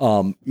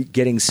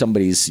 getting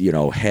somebody's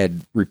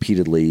head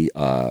repeatedly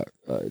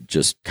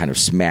just kind of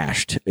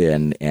smashed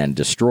and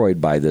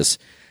destroyed by this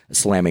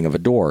slamming of a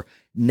door.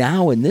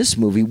 Now in this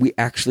movie, we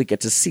actually get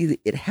to see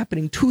it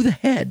happening to the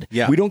head.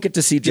 Yeah, we don't get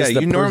to see just.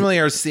 Yeah, you normally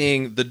are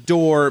seeing the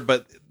door,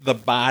 but the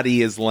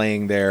body is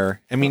laying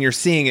there. I mean, you're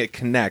seeing it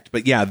connect,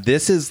 but yeah,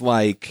 this is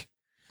like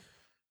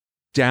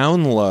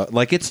down low,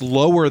 like it's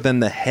lower than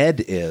the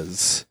head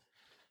is,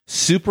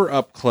 super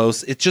up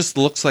close. It just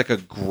looks like a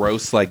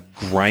gross, like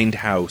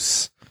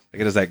grindhouse.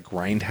 Like it has that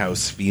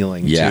grindhouse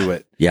feeling to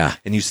it. Yeah,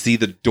 and you see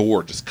the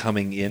door just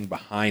coming in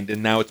behind,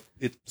 and now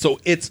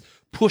it's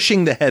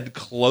pushing the head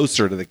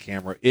closer to the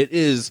camera. It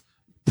is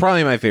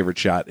probably my favorite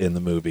shot in the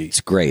movie. It's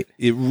great.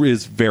 It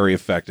is very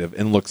effective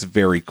and looks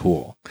very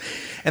cool.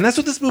 And that's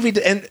what this movie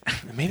did. And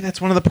maybe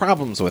that's one of the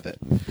problems with it,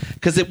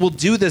 because it will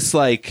do this,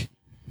 like,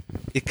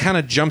 it kind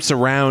of jumps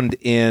around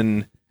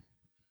in,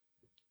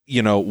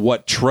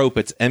 what trope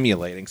it's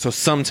emulating. So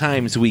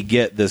sometimes we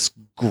get this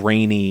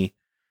grainy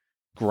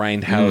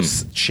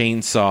grindhouse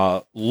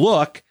chainsaw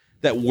look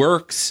that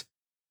works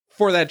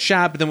for that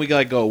shot, but then we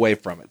gotta go away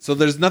from it. So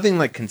there's nothing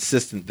like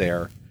consistent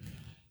there.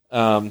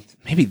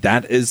 Maybe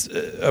that is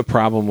a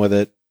problem with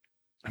it.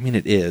 I mean,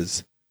 it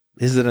is.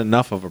 Is it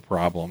enough of a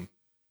problem?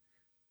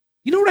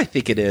 You know what I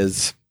think it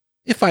is?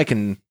 If I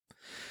can,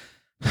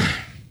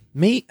 I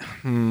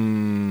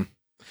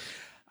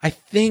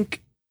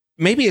think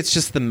maybe it's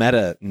just the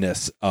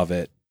meta-ness of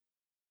it.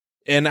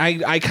 And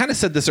I kind of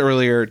said this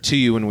earlier to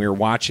you when we were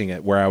watching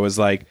it, where I was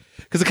like,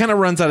 because it kind of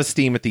runs out of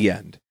steam at the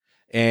end.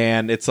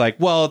 And it's like,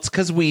 well, it's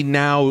because we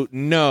now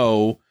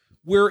know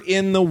we're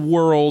in the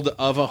world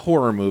of a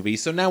horror movie,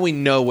 so now we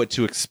know what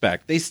to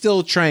expect. They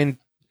still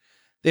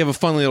they have a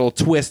fun little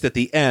twist at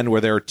the end where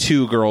there are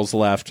two girls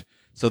left,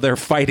 so they're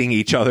fighting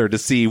each other to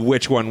see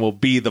which one will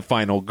be the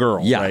final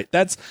girl. Yeah. Right?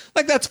 That's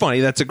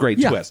funny. That's a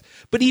great twist.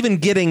 But even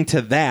getting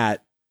to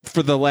that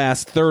for the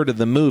last third of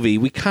the movie,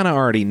 we kind of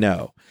already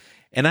know.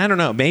 And I don't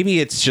know, maybe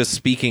it's just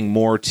speaking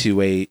more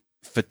to a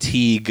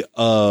fatigue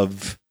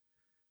of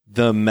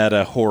the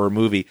meta horror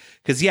movie.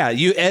 Because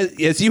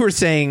as you were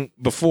saying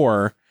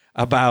before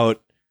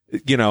about,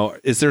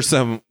 is there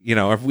some,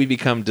 if we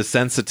become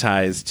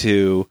desensitized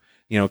to,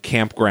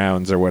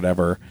 campgrounds or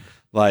whatever,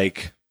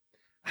 like,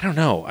 I don't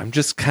know. I'm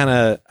just kind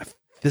of,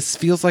 this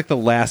feels like the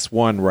last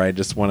one where I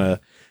just want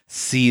to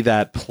see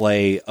that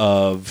play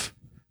of,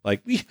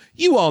 like,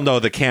 you all know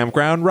the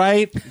campground,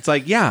 right? It's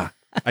like, yeah,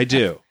 I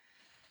do.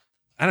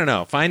 I don't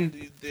know.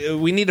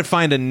 We need to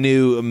find a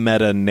new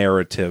meta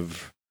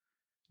narrative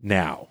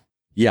now.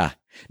 Yeah.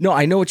 No,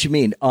 I know what you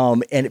mean.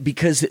 And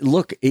because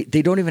look,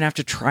 they don't even have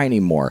to try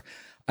anymore.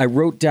 I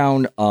wrote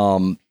down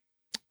a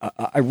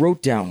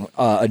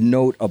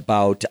note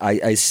about,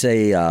 I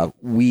say,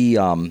 we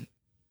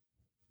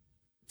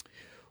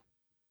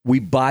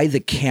buy the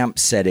camp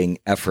setting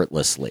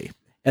effortlessly.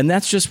 And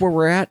that's just where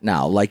we're at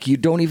now. Like, you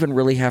don't even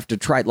really have to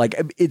try. Like,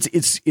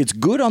 it's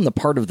good on the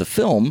part of the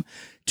film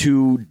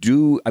to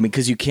do. I mean,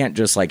 because you can't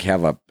just like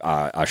have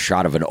a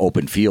shot of an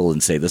open field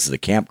and say this is a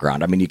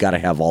campground. I mean, you got to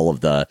have all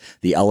of the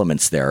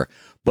elements there.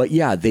 But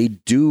yeah, they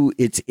do.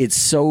 It's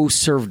so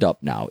served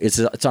up now. It's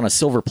on a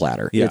silver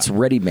platter. Yeah. It's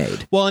ready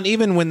made. Well, and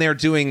even when they're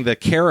doing the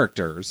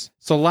characters,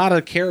 so a lot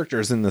of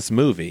characters in this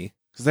movie,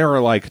 because there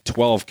are like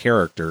 12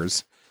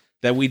 characters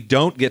that we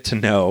don't get to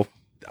know.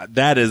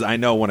 That is, I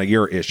know, one of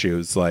your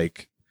issues.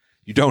 Like,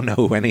 you don't know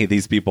who any of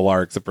these people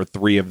are except for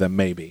 3 of them,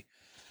 maybe.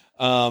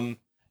 But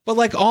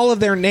like all of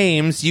their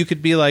names, you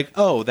could be like,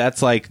 oh,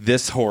 that's like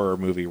this horror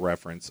movie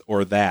reference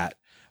or that.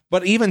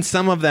 But even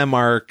some of them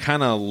are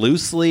kind of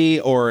loosely,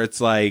 or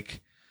it's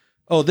like,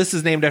 oh, this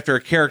is named after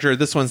a character.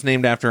 This one's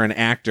named after an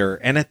actor.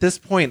 And at this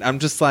point, I'm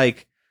just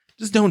like,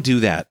 just don't do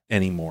that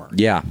anymore.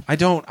 Yeah.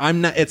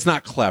 It's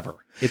not clever.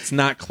 It's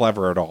not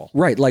clever at all.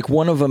 Right. Like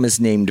one of them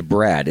is named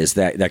Brad.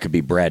 That could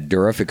be Brad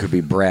Dourif. It could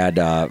be Brad,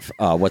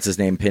 what's his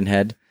name?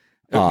 Pinhead.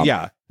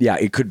 Yeah. Yeah,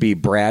 it could be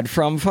Brad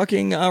from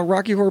fucking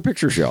Rocky Horror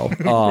Picture Show.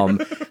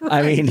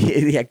 I mean,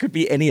 it could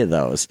be any of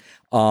those.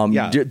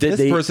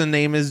 This person's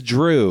name is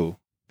Drew.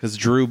 Because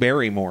Drew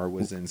Barrymore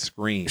was in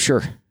Scream.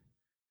 Sure.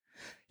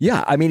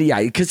 Yeah, I mean, yeah,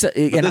 because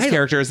this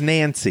character is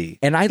Nancy,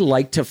 and I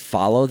like to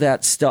follow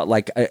that stuff.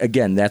 Like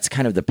again, that's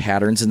kind of the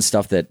patterns and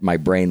stuff that my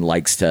brain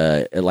likes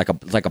to like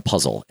a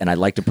puzzle, and I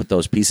like to put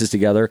those pieces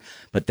together.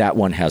 But that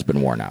one has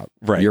been worn out.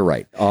 Right, you're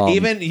right.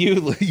 Even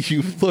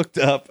you looked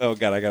up. Oh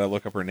God, I got to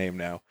look up her name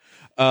now.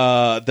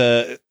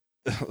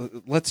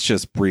 Let's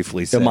just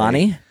briefly say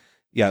Imani.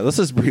 Yeah, let's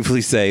just briefly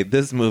say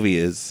this movie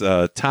is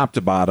top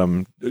to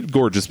bottom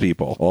gorgeous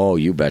people. Oh,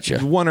 you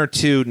betcha. 1 or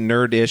 2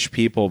 nerd-ish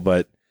people,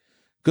 but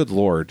good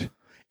Lord.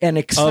 And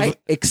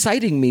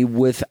exciting me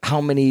with how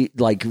many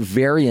like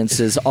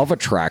variances of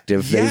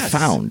attractive they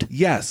found.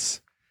 Yes.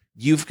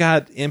 You've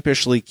got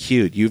impishly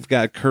cute. You've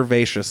got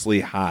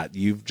curvaceously hot.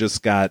 You've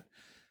just got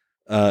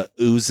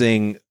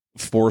oozing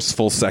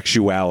forceful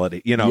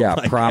sexuality. You know, yeah,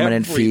 like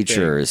prominent everything.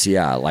 Features.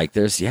 Yeah, like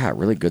there's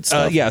really good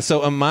stuff.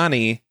 So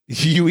Imani,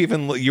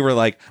 you were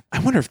like, I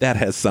wonder if that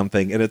has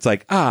something, and it's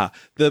like,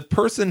 the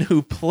person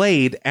who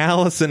played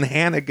Allison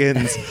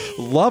Hannigan's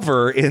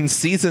lover in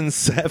season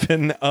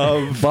 7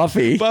 of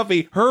Buffy,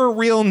 her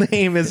real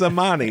name is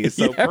Imani,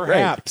 so yeah,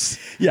 perhaps,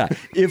 right. Yeah.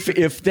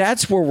 If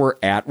that's where we're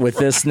at with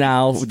this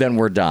now, then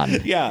we're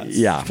done.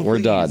 Yeah, we're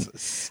done.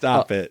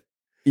 Stop it.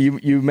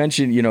 You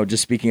mentioned,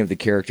 just speaking of the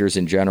characters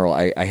in general,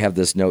 I have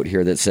this note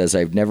here that says,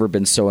 I've never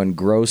been so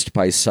engrossed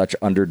by such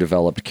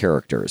underdeveloped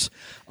characters.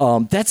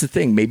 That's the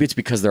thing. Maybe it's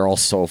because they're all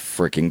so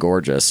freaking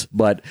gorgeous.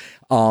 But,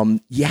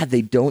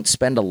 they don't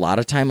spend a lot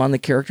of time on the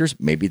characters.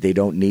 Maybe they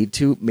don't need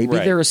to. Maybe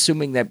they're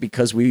assuming that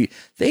because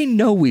they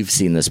know we've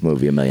seen this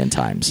movie a million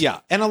times.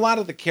 Yeah, and a lot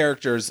of the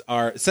characters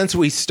are, since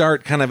we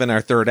start kind of in our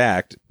third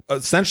act,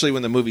 essentially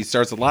when the movie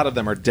starts, a lot of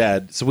them are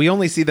dead. So we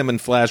only see them in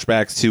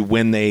flashbacks to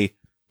when they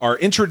are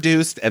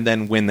introduced and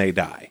then when they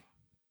die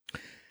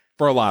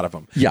for a lot of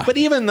them. Yeah. But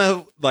even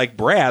though, like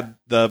Brad,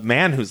 the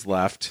man who's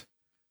left,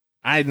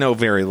 I know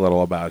very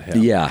little about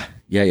him. Yeah.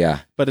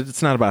 But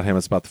it's not about him.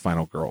 It's about the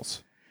final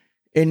girls.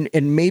 And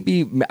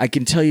maybe I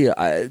can tell you,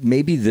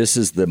 maybe this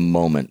is the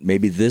moment.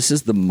 Maybe this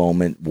is the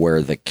moment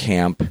where the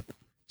camp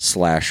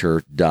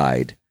slasher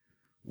died,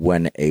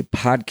 when a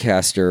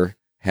podcaster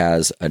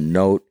has a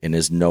note in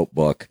his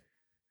notebook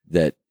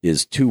that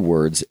is 2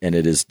 words, and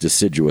it is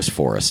deciduous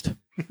forest.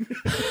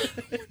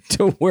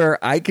 To where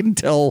I can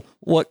tell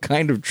what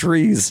kind of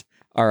trees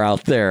are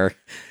out there.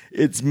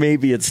 It's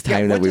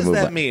time that we move on. What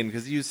does that mean?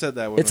 Because you said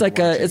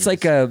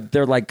that.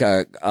 They're like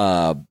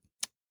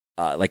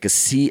a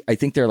seed. I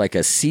think they're like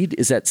a seed.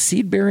 Is that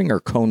seed bearing or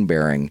cone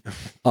bearing?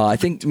 I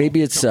think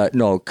maybe it's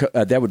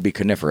that would be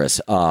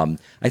coniferous.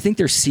 I think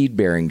they're seed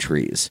bearing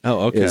trees.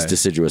 Oh, okay. Is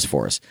deciduous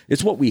forest.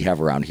 It's what we have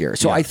around here.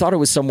 So I thought it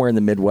was somewhere in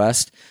the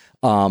Midwest.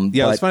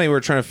 It's funny. We're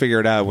trying to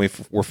figure it out.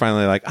 We're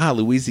finally like,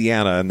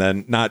 Louisiana. And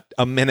then not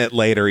a minute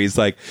later, he's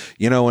like,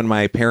 when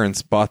my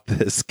parents bought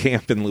this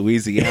camp in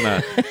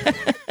Louisiana,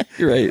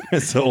 right?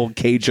 This old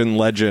Cajun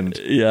legend.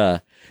 Yeah.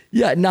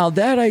 Yeah. Now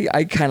that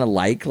I kind of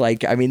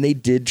like, I mean, they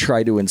did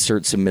try to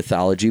insert some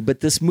mythology,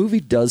 but this movie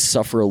does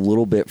suffer a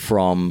little bit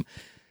from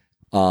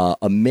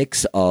a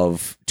mix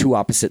of 2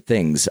 opposite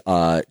things,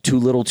 too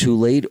little, too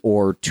late,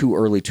 or too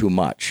early, too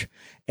much.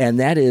 And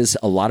that is,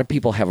 a lot of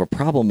people have a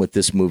problem with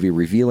this movie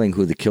revealing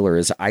who the killer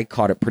is. I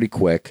caught it pretty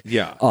quick.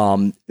 Yeah.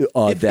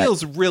 It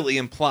feels really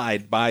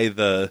implied by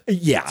the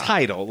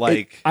title.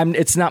 Like,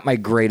 it's not my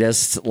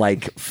greatest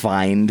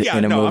find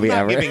in a movie I'm not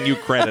ever. giving you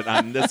credit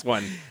on this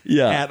one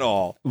at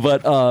all.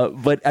 But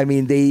I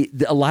mean,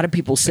 a lot of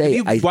people say,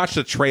 if you watch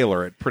the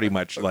trailer, it pretty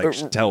much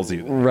tells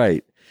you that.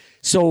 Right.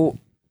 So,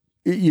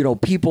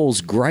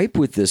 people's gripe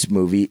with this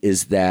movie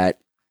is that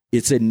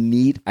it's a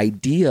neat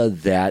idea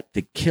that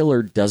the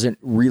killer doesn't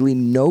really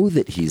know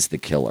that he's the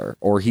killer,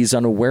 or he's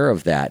unaware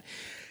of that,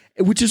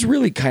 which is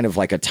really kind of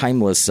like a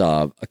timeless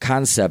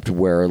concept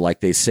where, like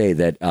they say,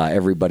 that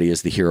everybody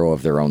is the hero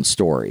of their own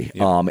story.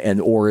 Yeah.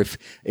 Or if,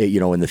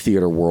 in the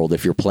theater world,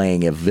 if you're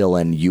playing a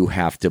villain, you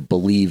have to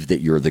believe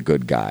that you're the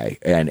good guy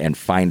and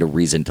find a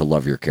reason to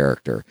love your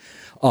character.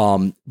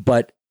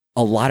 But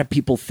a lot of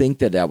people think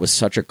that was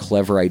such a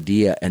clever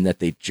idea and that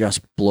they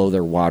just blow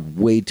their wad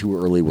way too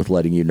early with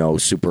letting you know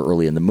super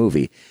early in the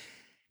movie.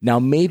 Now,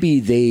 maybe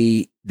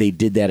they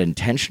did that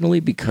intentionally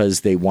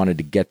because they wanted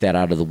to get that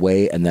out of the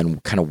way and then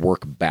kind of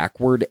work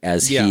backward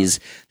as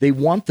they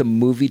want the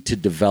movie to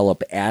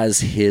develop as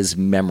his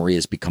memory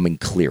is becoming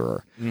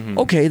clearer. Mm-hmm.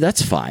 Okay,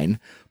 that's fine.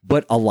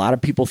 But a lot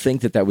of people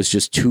think that was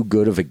just too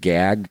good of a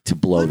gag to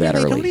blow that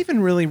early. They don't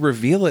even really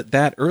reveal it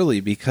that early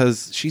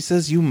because she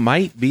says you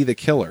might be the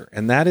killer.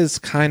 And that is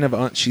kind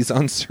of, she's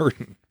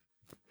uncertain.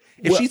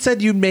 If she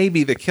said you may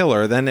be the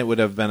killer, then it would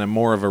have been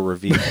more of a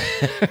reveal.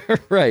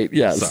 Right,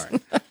 yes. Sorry.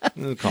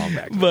 Call him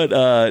back.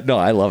 But no,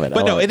 I love it.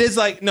 But no, it is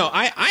like, no,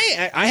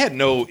 I had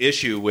no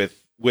issue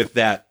with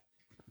that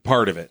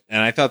part of it.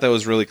 And I thought that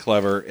was really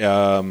clever.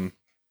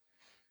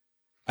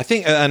 I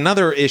think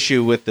another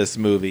issue with this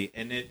movie,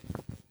 and it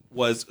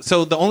was,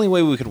 so the only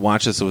way we could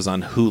watch this was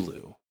on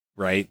Hulu,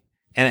 right?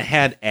 And it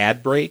had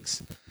ad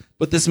breaks.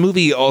 But this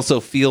movie also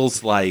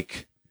feels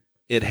like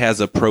it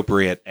has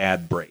appropriate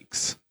ad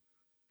breaks.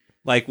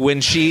 Like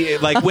when she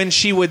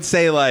would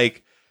say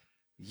like,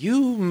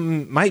 you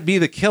might be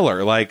the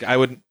killer. Like that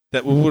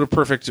would a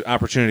perfect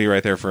opportunity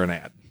right there for an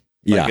ad.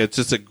 Like, it's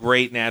just a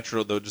great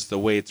natural, though, just the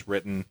way it's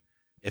written.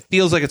 It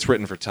feels like it's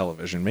written for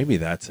television. Maybe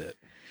that's it.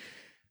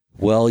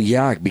 Well,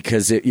 yeah,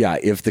 because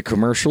if the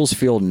commercials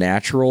feel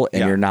natural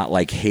and you're not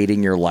like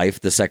hating your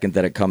life the second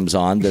that it comes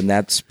on, then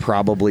that's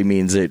probably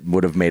means it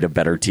would have made a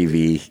better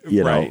TV,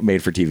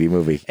 made for TV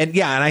movie. And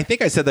and I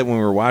think I said that when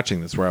we were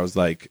watching this, where I was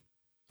like,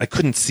 I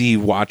couldn't see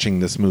watching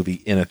this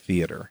movie in a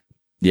theater.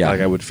 Yeah.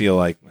 Like I would feel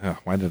like,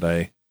 why did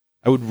I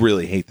would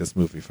really hate this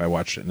movie if I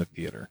watched it in a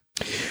theater.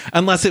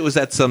 Unless it was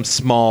at some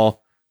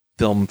small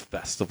film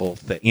festival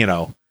thing,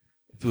 if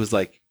it was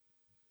like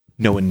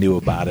no one knew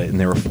about it and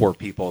there were 4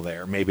 people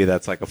there, maybe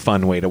that's like a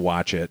fun way to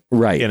watch it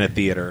in a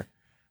theater,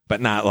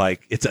 but not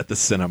like it's at the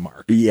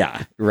Cinemark.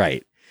 Yeah,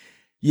 right.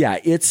 Yeah,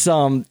 it's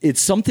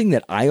something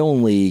that I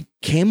only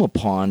came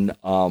upon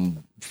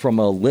from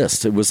a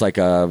list. It was like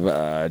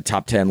a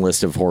top 10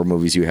 list of horror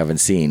movies you haven't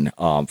seen.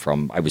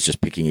 I was just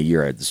picking a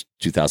year. It's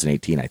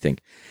 2018, I think,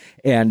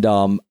 and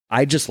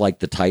I just liked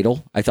the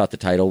title. I thought the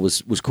title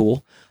was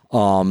cool.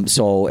 And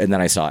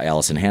then I saw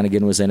Allison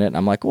Hannigan was in it, and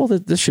I'm like, well,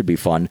 this should be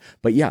fun.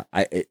 But yeah,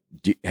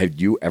 have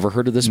you ever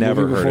heard of this movie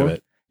before? Never heard of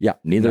it. Yeah,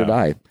 neither had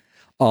I.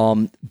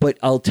 But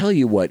I'll tell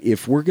you what,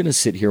 if we're going to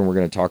sit here and we're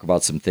going to talk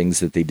about some things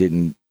that they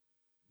didn't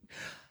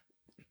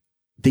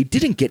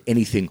get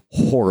anything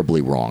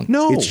horribly wrong.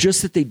 No. It's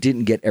just that they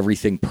didn't get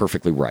everything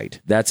perfectly right.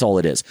 That's all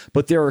it is.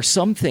 But there are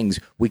some things,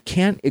 we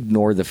can't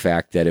ignore the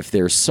fact that if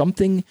there's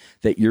something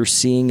that you're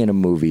seeing in a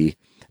movie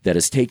that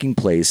is taking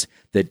place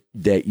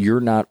that you're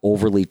not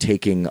overly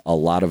taking a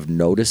lot of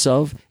notice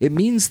of, it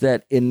means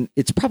that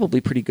it's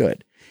probably pretty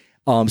good.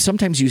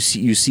 Sometimes you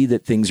see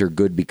that things are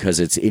good because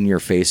it's in your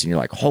face and you're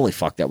like, holy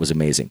fuck, that was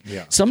amazing.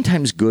 Yeah.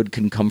 Sometimes good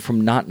can come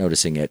from not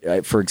noticing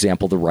it. For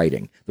example, the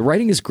writing. The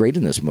writing is great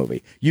in this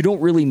movie. You don't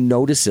really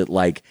notice it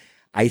like,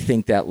 I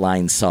think that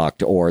line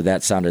sucked or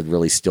that sounded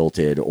really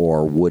stilted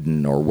or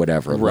wooden or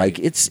whatever. Right. Like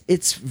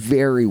it's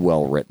very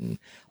well written.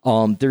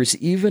 There's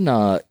even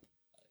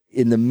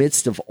in the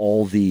midst of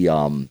all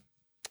the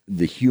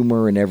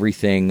humor and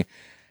everything,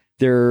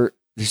 there's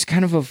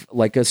kind of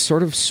a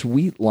sort of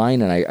sweet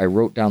line, and I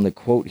wrote down the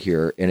quote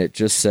here, and it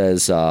just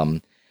says,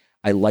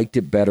 I liked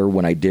it better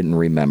when I didn't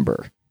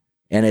remember.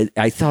 And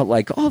I thought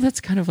like, oh,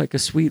 that's kind of like a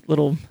sweet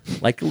little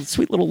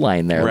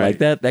line there. Right.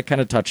 Like that kind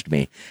of touched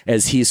me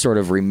as he's sort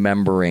of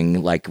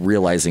remembering, like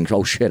realizing,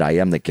 oh shit, I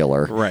am the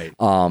killer. Right.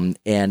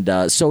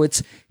 So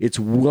it's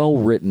well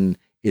written,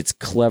 it's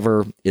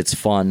clever, it's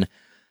fun,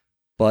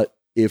 but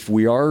if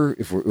we are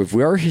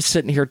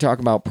sitting here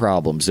talking about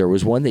problems, there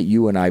was one that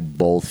you and I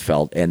both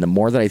felt, and the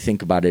more that I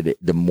think about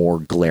it, the more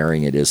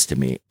glaring it is to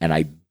me. And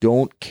I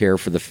don't care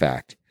for the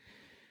fact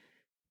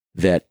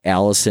that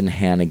Allison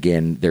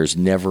Hannigan, there's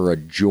never a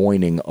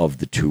joining of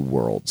the two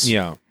worlds.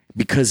 Yeah.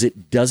 Because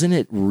it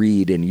doesn't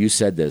read, and you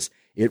said this,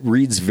 it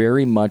reads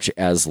very much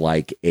as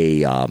like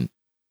a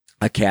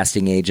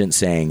casting agent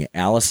saying,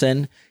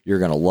 Allison, you're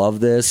going to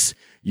love this.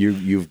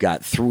 You've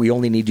got we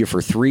only need you for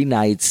 3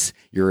 nights.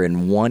 You're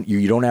in one.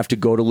 You don't have to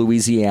go to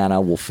Louisiana.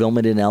 We'll film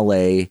it in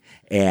L.A.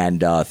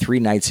 and 3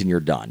 nights and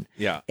you're done.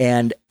 Yeah,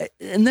 and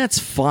that's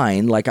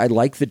fine. Like I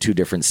like the 2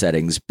 different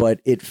settings, but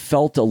it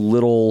felt a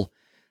little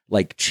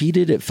like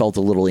cheated. It felt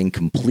a little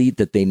incomplete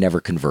that they never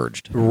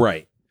converged.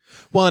 Right.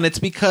 Well, and it's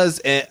because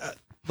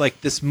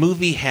like this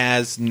movie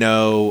has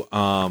no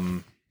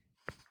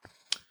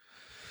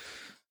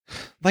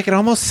like it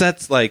almost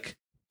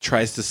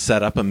tries to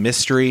set up a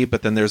mystery,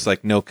 but then there's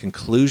like no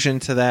conclusion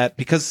to that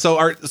because so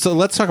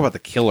let's talk about the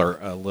killer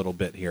a little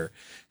bit here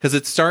because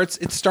it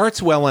starts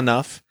well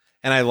enough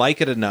and I like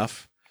it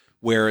enough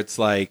where it's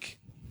like,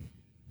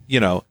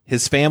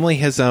 his family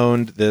has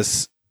owned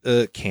this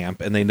camp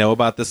and they know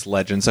about this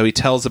legend. So he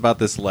tells about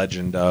this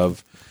legend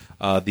of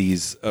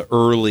these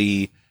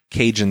early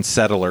Cajun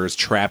settlers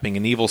trapping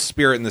an evil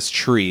spirit in this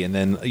tree. And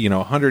then,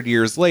 100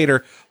 years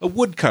later, a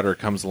woodcutter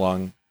comes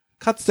along,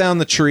 cuts down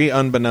the tree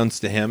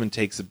unbeknownst to him and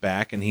takes it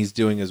back, and he's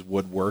doing his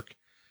woodwork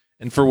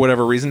and for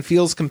whatever reason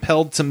feels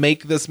compelled to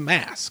make this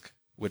mask,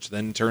 which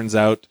then turns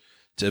out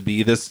to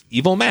be this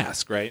evil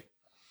mask, right?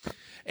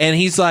 And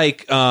he's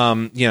like,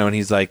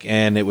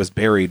 and it was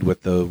buried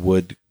with the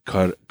wood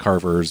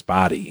carver's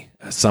body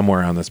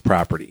somewhere on this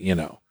property,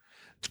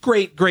 It's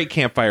great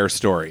campfire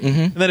story.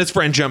 And then his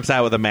friend jumps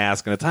out with a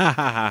mask and it's ha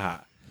ha ha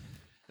ha.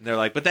 And they're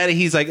like, but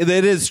he's like,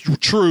 that is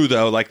true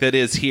though. Like that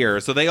is here.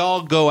 So they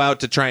all go out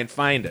to try and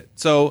find it.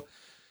 So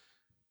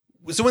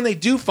when they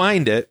do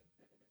find it,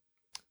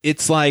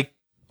 it's like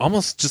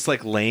almost just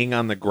like laying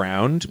on the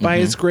ground by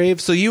his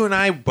grave. So you and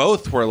I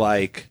both were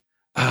like,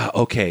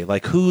 okay,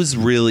 like who's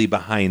really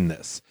behind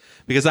this?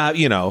 Because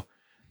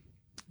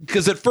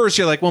because at first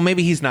you're like, well,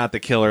 maybe he's not the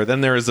killer.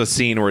 Then there is a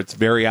scene where it's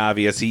very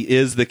obvious he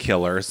is the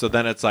killer. So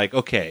then it's like,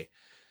 okay,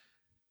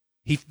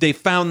 they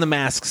found the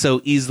mask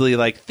so easily,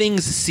 like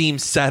things seem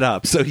set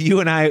up. So you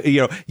and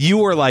I, you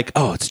were like,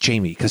 oh, it's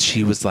Jamie, because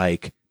she was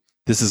like,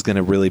 this is going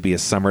to really be a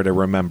summer to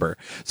remember.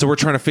 So we're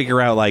trying to figure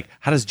out, like,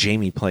 how does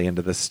Jamie play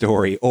into this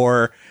story?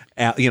 Or,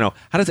 how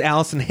does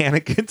Allison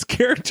Hannigan's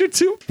character,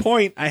 to a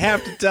point, I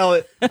have to tell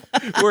it,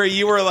 where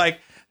you were like,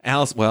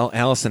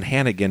 Allison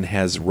Hannigan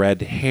has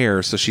red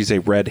hair, so she's a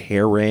red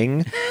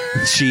herring.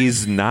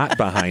 She's not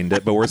behind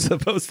it, but we're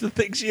supposed to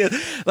think she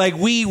is. Like,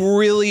 we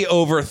really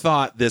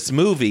overthought this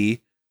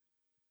movie.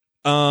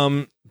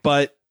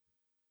 But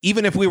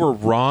even if we were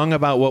wrong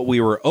about what we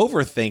were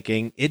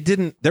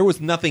overthinking, there was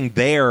nothing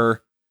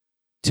there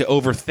to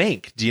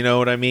overthink. Do you know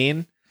what I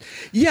mean?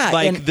 Yeah.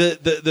 Like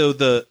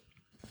there's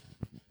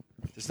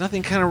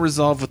nothing kind of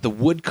resolved with the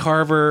wood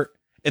carver.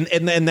 And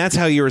that's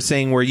how you were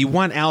saying, where you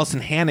want Allison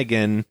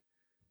Hannigan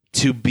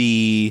to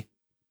be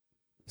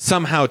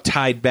somehow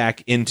tied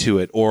back into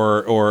it,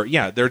 or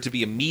there to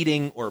be a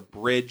meeting or a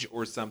bridge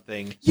or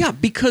something. Yeah,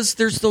 because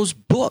there's those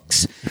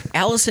books.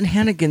 Allison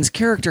Hannigan's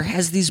character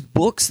has these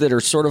books that are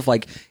sort of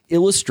like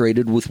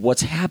illustrated with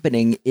what's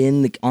happening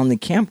on the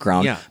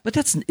campground. Yeah. But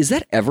is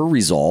that ever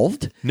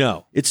resolved?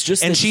 No. It's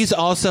just and she's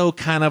also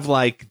kind of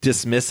like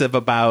dismissive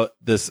about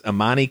this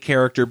Amani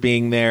character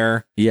being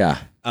there. Yeah.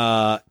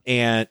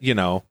 And it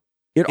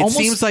almost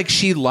seems like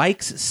she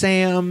likes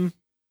Sam.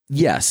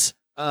 Yes.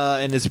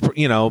 And is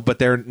but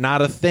they're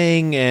not a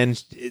thing,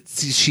 and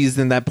she's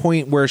in that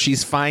point where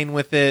she's fine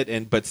with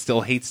it, but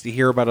still hates to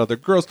hear about other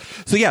girls.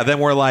 So yeah, then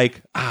we're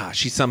like,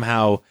 she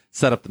somehow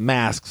set up the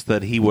masks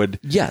that he would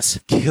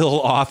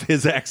kill off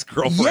his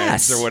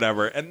ex-girlfriends or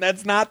whatever, and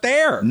that's not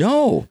there.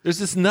 No, there's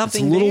just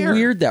nothing. It's a little there.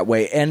 weird that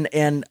way,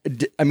 and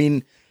I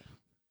mean,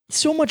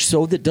 so much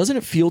so that doesn't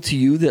it feel to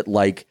you that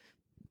like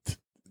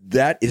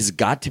that has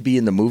got to be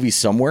in the movie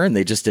somewhere, and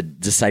they just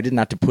decided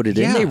not to put it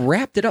in. They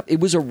wrapped it up. It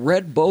was a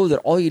red bow that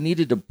all you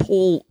needed to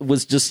pull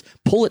was just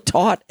pull it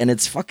taut, and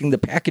it's fucking, the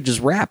package is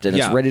wrapped and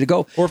it's ready to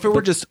go. Or if it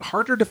were just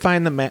harder to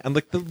find the mask,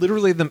 like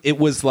it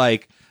was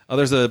like, oh,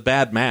 there's a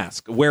bad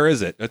mask. Where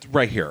is it? It's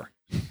right here.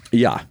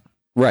 Yeah,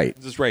 right.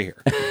 It's just right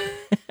here.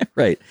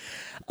 Right.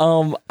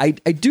 I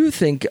do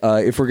think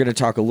if we're going to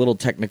talk a little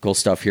technical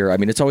stuff here, I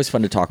mean, it's always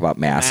fun to talk about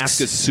masks. The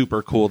mask is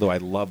super cool, though. I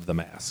love the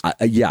mask.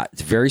 Yeah,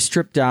 it's very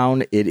stripped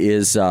down.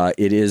 It's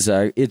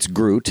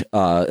Groot,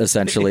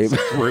 essentially. It's a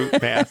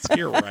Groot mask.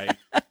 You're right.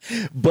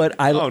 But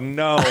oh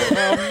no,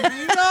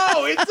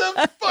 it's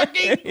a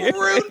fucking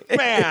Groot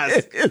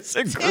mask. It's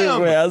a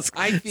Groot mask.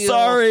 I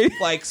feel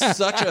like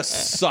such a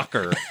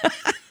sucker.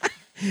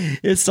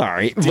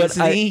 Sorry,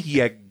 Disney,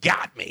 you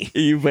got me.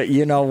 But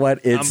you know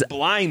what? I'm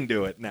blind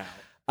to it now.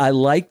 I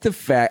like the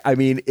fact. I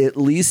mean, at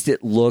least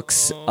it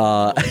looks.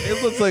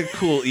 It looks like a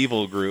cool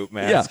evil Groot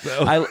mask.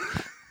 Yeah, though.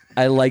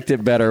 I liked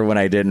it better when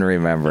I didn't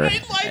remember. I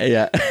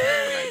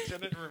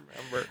didn't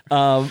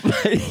remember.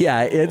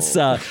 Yeah, it's.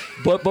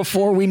 But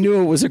before we knew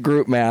it was a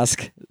Groot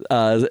mask,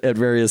 at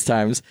various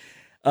times.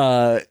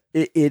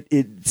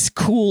 It's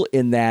cool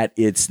in that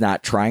it's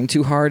not trying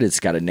too hard. It's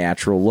got a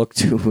natural look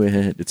to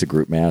it. It's a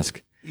Groot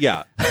mask.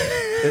 Yeah.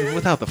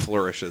 Without the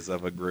flourishes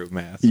of a Groot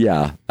mask.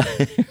 Yeah.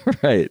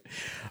 Right.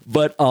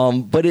 But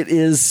it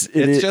is.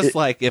 It's just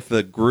like if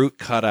the Groot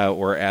cutout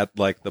were at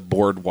like the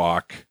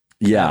boardwalk.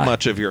 Yeah. How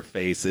much of your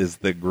face is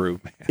the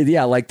Groot mask?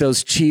 Yeah, like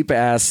those cheap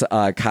ass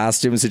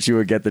costumes that you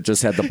would get that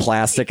just had the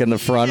plastic in the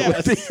front.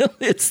 Yes.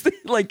 It's the,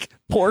 like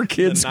poor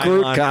kid's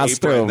Groot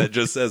costume that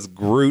just says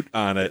Groot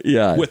on it.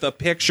 Yeah. With a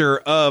picture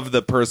of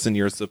the person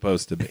you're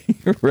supposed to be.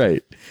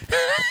 Right.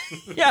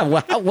 Yeah.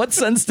 Wow. What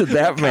sense did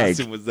that what make?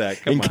 costume was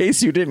that? In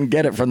case you didn't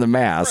get it from the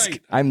mask,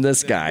 right. I'm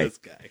this guy. This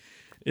guy.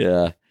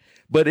 Yeah.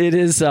 But it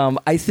is.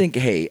 I think.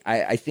 Hey,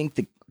 I think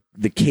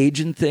the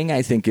Cajun thing,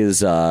 I think,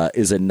 is a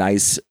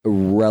nice,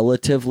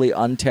 relatively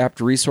untapped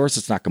resource.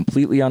 It's not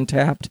completely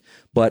untapped,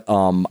 but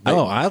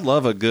I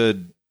love a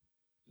good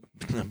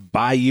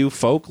Bayou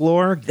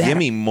folklore. Give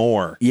me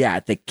more. Yeah,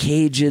 the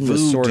Cajun, Voodoo,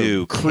 the sort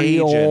of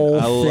Creole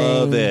Cajun. I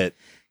love it.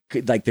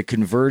 Like the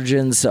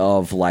convergence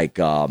of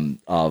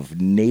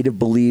of native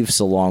beliefs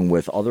along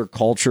with other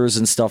cultures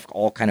and stuff,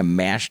 all kind of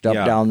mashed up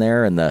down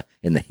there in the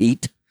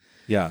heat.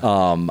 Yeah.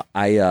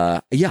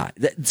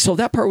 So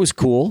that part was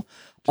cool.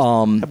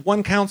 Had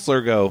one counselor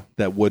go,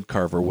 that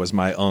woodcarver was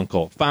my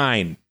uncle.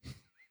 Fine.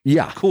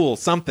 Yeah. Cool.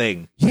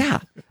 Something. Yeah.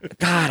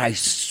 God, I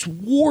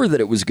swore that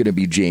it was going to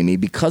be Jamie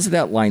because of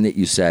that line that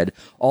you said.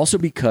 Also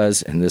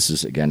because, and this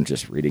is, again,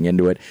 just reading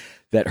into it,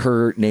 that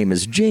her name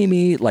is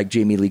Jamie, like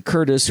Jamie Lee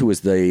Curtis, who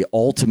is the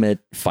ultimate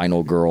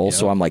final girl. Yep.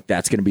 So I'm like,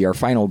 that's going to be our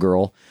final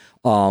girl.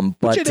 But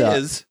which it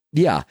is.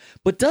 Yeah.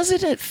 But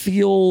doesn't it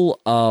feel,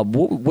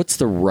 what's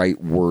the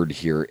right word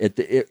here?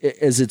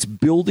 As it's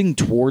building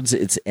towards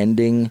its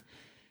ending,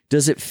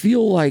 does it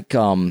feel like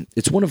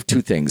it's one of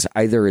two things?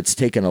 Either it's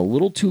taken a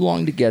little too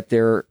long to get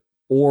there,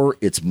 or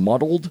it's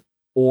muddled,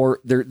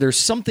 or there's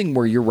something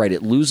where you're right.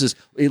 It loses.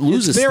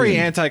 It's very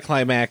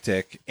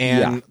anticlimactic,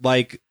 and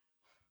like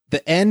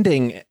the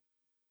ending.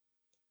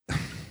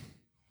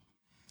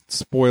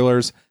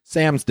 Spoilers: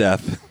 Sam's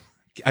death.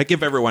 I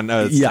give everyone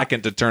a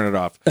second to turn it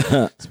off.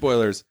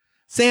 Spoilers: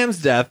 Sam's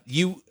death.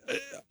 You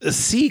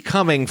see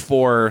coming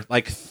for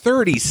like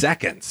 30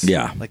 seconds.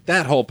 Yeah, like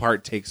that whole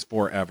part takes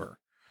forever.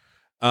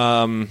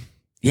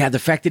 Yeah, the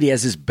fact that he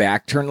has his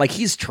back turned, like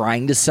he's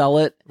trying to sell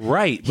it,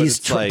 right?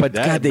 But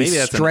God, they maybe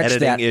that's an editing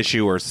that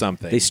issue or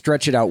something. They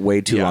stretch it out way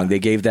too long. They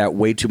gave that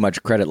way too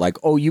much credit. Like,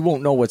 oh, you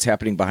won't know what's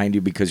happening behind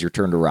you because you're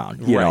turned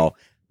around, you know.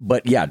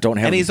 But yeah, don't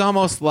have. And he's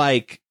almost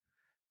like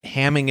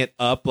hamming it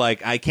up,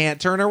 like I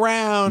can't turn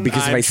around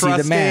because if I see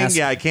the mask,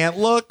 I can't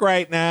look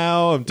right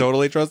now. I'm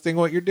totally trusting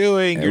what you're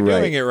doing. You're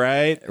doing it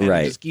right.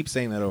 And just keep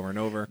saying that over and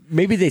over.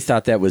 Maybe they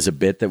thought that was a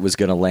bit that was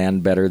going to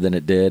land better than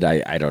it did.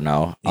 I don't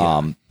know.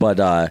 Yeah.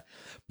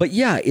 But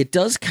yeah, it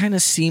does kind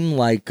of seem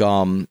like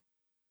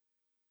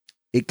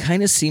it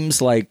kind of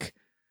seems like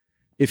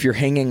if you're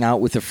hanging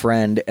out with a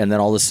friend and then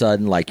all of a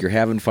sudden like you're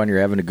having fun, you're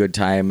having a good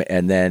time,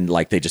 and then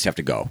like they just have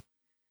to go.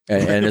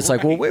 And it's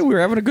like, well, wait, we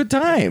were having a good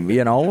time,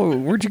 you know,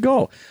 where'd you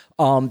go?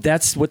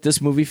 That's what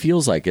this movie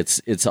feels like.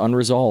 It's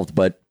unresolved,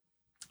 but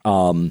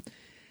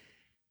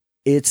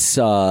it's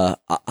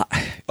one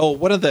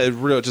of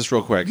the just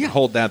real quick,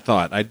 hold that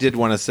thought. I did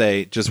want to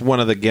say just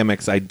one of the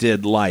gimmicks I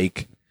did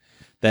like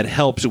that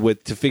helps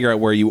to figure out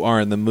where you are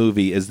in the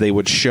movie is they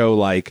would show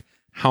like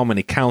how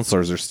many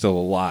counselors are still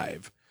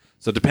alive.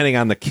 So depending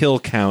on the kill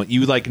count,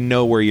 you like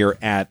know where you're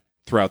at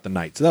throughout the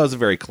night. So that was a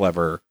very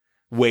clever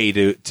way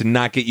to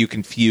not get you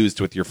confused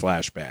with your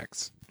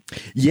flashbacks.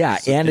 Yeah,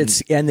 so,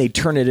 and they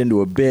turn it into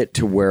a bit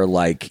to where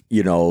like,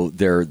 you know,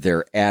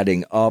 they're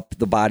adding up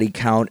the body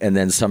count, and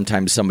then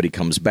sometimes somebody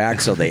comes back,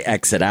 so they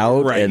exit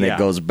out and it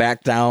goes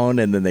back down,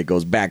 and then it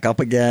goes back up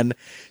again.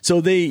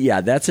 So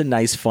that's a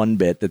nice fun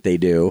bit that they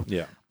do.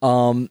 Yeah.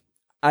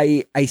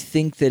 I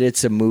think that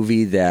it's a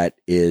movie that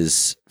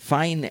is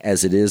fine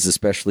as it is,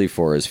 especially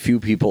for as few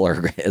people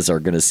as are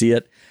going to see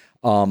it.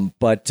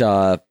 But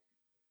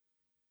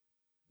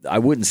I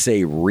wouldn't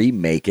say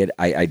remake it.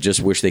 I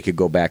just wish they could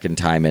go back in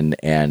time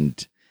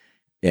and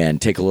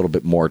take a little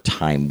bit more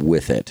time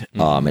with it,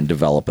 and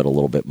develop it a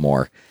little bit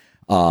more.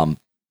 But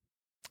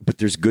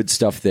there's good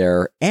stuff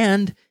there.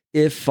 And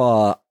if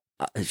I'd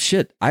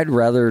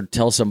rather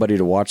tell somebody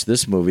to watch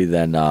this movie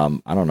than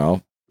I don't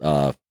know,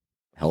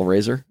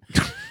 Hellraiser.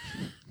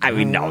 I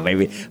mean, no,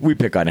 maybe we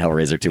pick on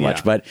Hellraiser too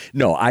much, but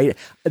no,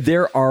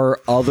 there are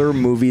other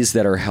movies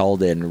that are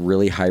held in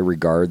really high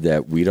regard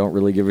that we don't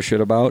really give a shit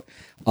about,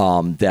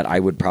 that I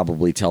would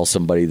probably tell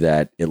somebody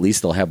that at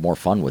least they'll have more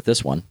fun with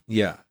this one.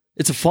 Yeah.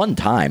 It's a fun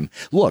time.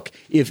 Look,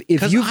 if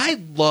you...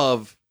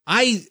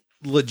 I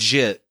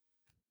legit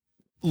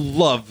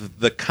love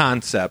the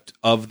concept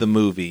of the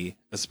movie,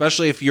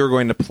 especially if you're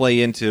going to play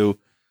into...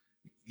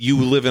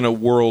 You live in a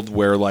world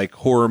where like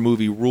horror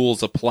movie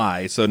rules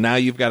apply. So now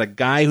you've got a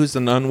guy who's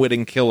an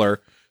unwitting killer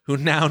who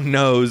now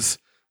knows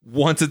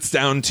once it's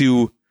down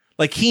to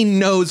like, he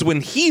knows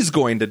when he's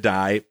going to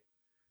die,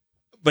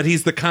 but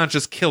he's the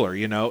conscious killer,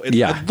 you know?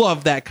 I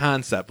love that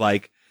concept.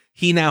 Like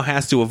he now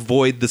has to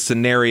avoid the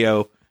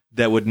scenario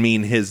that would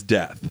mean his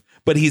death,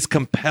 but he's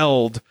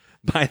compelled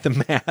by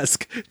the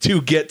mask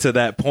to get to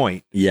that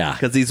point. Yeah.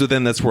 Because he's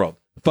within this world.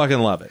 Fucking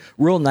love it.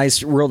 Real nice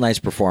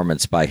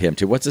performance by him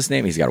too. What's his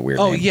name? He's got a weird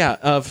name. Oh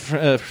yeah,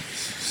 Fran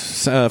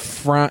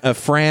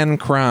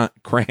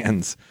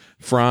Kranz.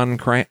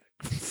 Fran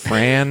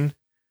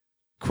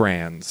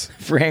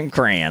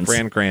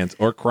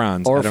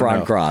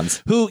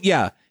Kranz. Who?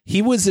 Yeah,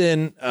 he was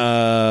in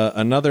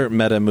another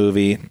meta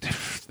movie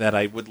that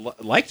I would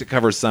like to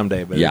cover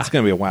someday, but it's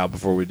going to be a while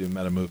before we do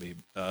meta movie.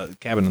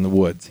 Cabin in the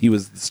Woods. He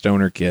was the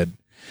stoner kid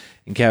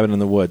in Cabin in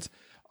the Woods.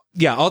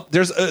 Yeah,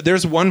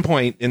 there's one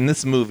point in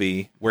this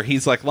movie where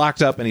he's like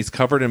locked up and he's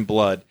covered in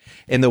blood,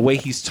 and the way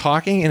he's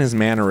talking and his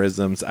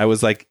mannerisms, I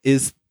was like,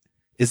 is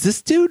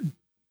this dude?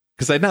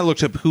 Because I'd not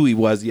looked up who he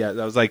was yet.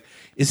 I was like,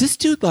 is this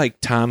dude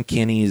like Tom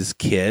Kenny's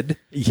kid,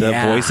 the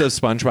voice of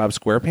SpongeBob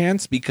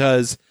SquarePants?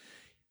 Because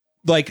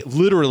like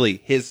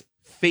literally his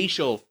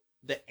facial,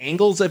 the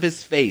angles of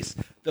his face,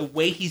 the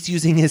way he's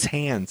using his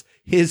hands,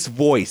 his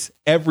voice,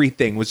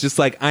 everything was just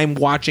like I'm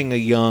watching a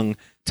young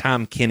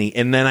Tom Kenny,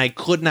 and then I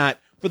could not.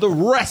 For the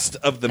rest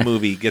of the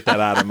movie, get that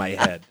out of my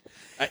head.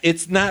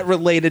 It's not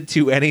related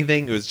to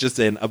anything. It was just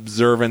an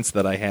observance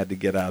that I had to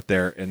get out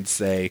there and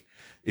say,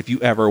 if you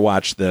ever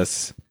watch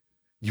this,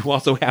 you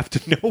also have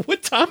to know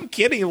what Tom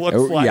Kenny looks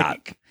like. Yeah.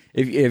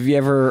 If you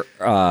ever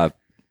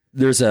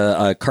There's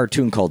a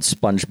cartoon called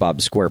SpongeBob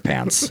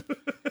SquarePants.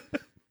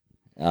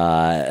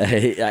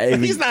 I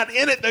mean, He's not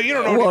in it though. You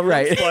don't know what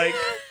Well, he looks right. like.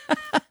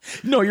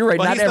 no, you're right.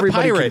 Well, Not he's the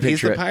everybody can pirate. picture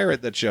He's the it.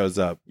 pirate that shows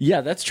up.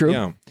 Yeah, that's true.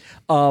 Yeah.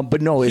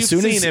 But no, as You've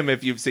soon seen as him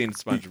if you've seen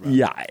SpongeBob.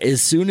 yeah,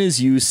 as soon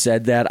as you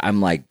said that,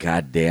 I'm like,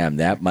 God damn,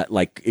 that might,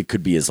 like it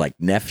could be his like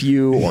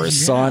nephew or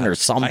his son or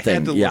something. I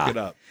had to yeah, look it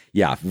up.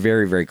 yeah,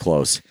 very very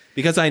close.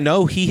 Because I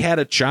know he had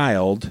a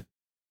child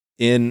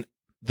in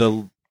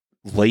the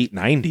late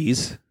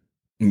 90s.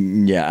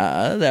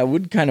 Yeah, that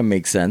would kind of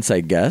make sense,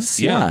 I guess.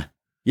 Yeah.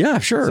 Yeah,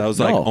 sure. So I was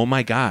like, oh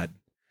my God.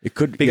 it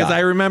could Because yeah. I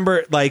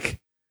remember, like,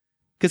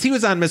 because he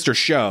was on Mr.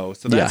 Show.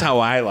 So that's Yeah. how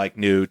I, like,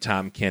 knew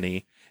Tom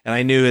Kenny. And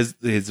I knew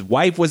his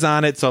wife was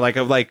on it. So, like,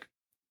 I've, like,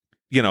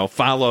 you know,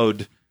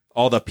 followed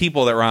all the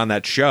people that were on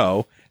that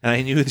show. And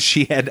I knew that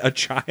she had a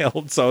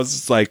child. So I was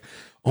just like,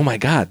 oh my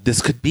God,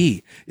 this could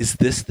be. Is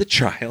this the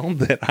child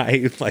that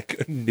I,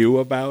 like, knew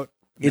about?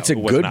 It's No, a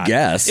it was good not.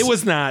 guess. It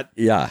was not.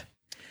 Yeah.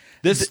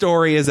 This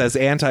story is as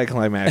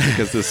anticlimactic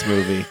as this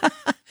movie.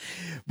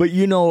 But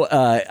you know,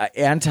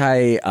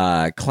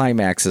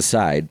 anti-climax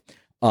aside,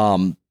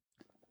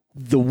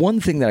 the one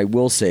thing that I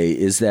will say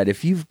is that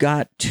if you've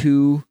got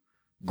two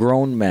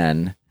grown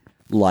men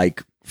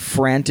like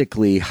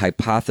frantically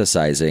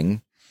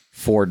hypothesizing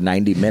for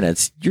 90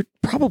 minutes, you're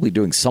probably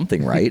doing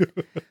something right.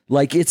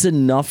 Like it's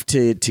enough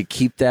to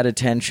keep that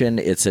attention.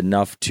 It's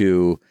enough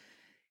to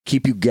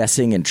keep you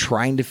guessing and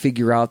trying to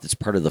figure out. That's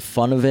part of the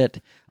fun of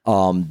it.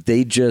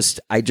 I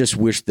just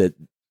wish that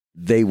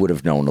they would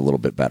have known a little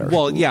bit better.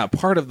 Well, yeah,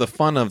 part of the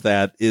fun of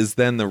that is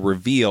then the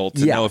reveal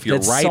to know if you're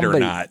that right somebody- or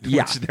not.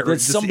 Yeah, which there that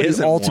just somebody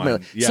isn't ultimately,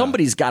 one. Yeah.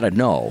 somebody's got to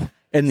know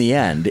in the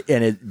end,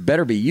 and it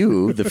better be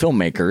you, the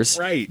filmmakers,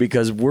 Right.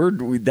 Because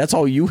that's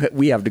all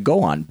we have to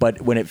go on.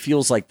 But when it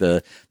feels like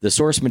the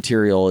source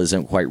material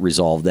isn't quite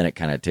resolved, then it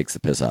kind of takes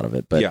the piss out of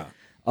it. But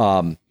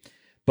yeah.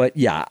 But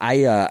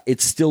yeah,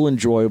 it's still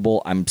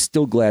enjoyable. I'm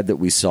still glad that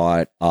we saw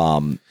it.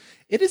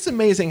 It is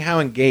amazing how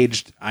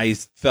engaged I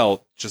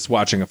felt just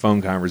watching a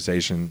phone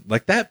conversation.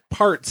 Like that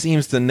part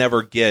seems to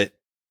never get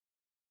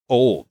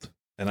old,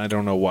 and I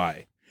don't know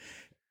why.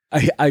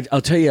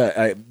 I'll tell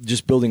you,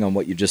 just building on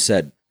what you just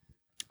said.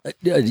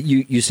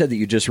 You said that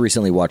you just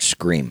recently watched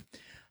Scream.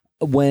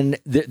 When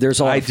there's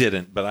all I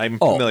didn't, but I'm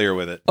familiar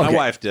with it. My okay.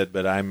 wife did,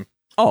 but I'm.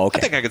 Oh, okay.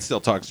 I think I could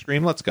still talk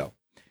Scream. Let's go.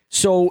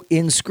 So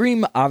in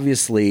Scream,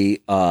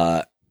 obviously,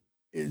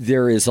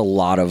 there is a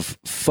lot of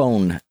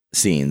phone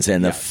scenes,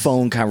 and the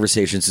phone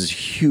conversations is a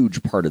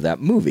huge part of that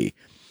movie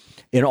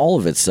in all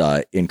of its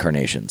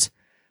incarnations.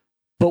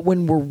 But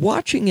when we're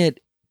watching it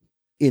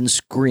in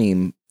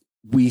Scream,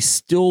 we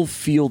still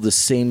feel the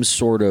same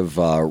sort of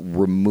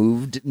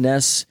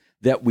removedness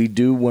that we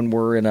do when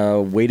we're in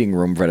a waiting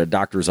room at a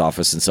doctor's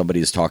office and somebody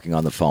is talking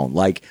on the phone.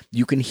 Like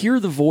you can hear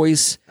the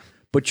voice,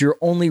 but you're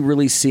only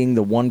really seeing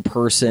the one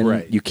person.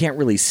 Right. You can't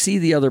really see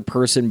the other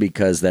person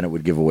because then it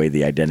would give away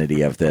the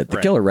identity of the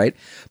killer, right?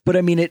 But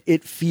I mean,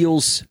 it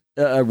feels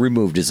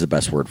removed is the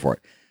best word for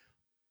it.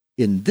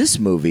 In this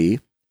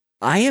movie,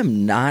 I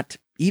am not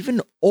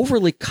even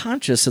overly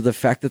conscious of the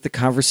fact that the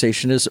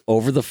conversation is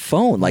over the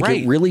phone. Like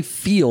Right. it really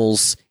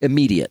feels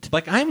immediate.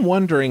 Like I'm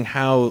wondering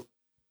how.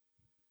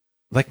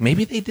 Like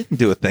maybe they didn't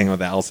do a thing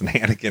with Allison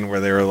Hannigan where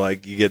they were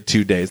like, you get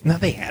 2 days. No,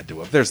 they had to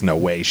have. There's no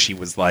way she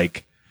was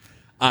like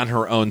on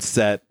her own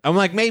set. I'm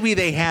like, maybe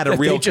they had a Like,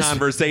 real they just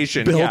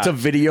conversation. Built yeah. a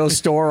video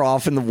store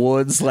off in the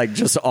woods, like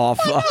just off.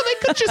 No,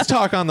 they could just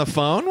talk on the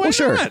phone. Why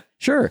sure, not?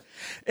 sure.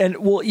 And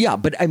well, yeah,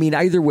 but I mean,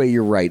 either way,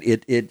 you're right.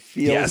 It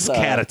feels Yes,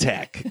 cat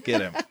attack.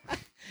 Get him.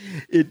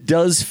 it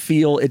does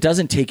feel. It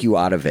doesn't take you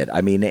out of it.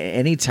 I mean,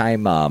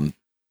 anytime,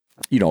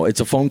 it's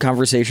a phone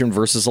conversation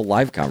versus a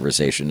live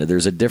conversation.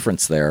 There's a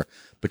difference there,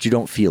 but you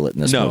don't feel it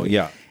in this movie.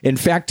 Yeah. In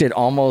fact, it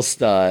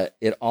almost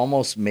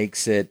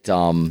makes it.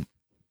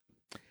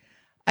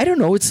 I don't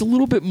know. It's a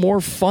little bit more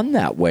fun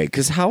that way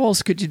because how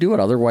else could you do it?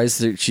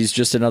 Otherwise, she's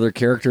just another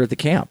character at the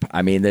camp.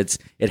 I mean, it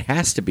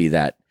has to be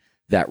that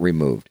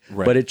removed,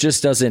 Right. but it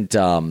just doesn't.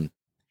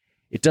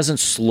 It doesn't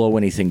slow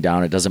anything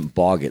down. It doesn't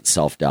bog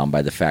itself down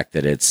by the fact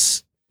that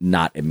it's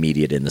not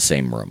immediate in the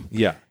same room.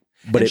 Yeah.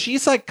 But and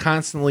she's like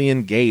constantly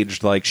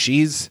engaged. Like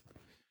she's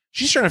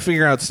trying to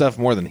figure out stuff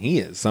more than he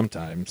is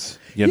sometimes,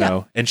 you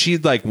know? And she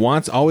like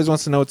always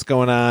wants to know what's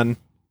going on.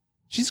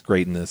 She's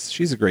great in this.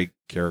 She's a great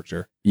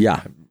character.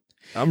 Yeah.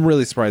 I'm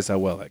really surprised how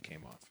well that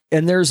came off.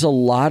 And there's a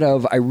lot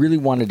of, I really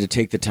wanted to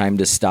take the time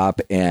to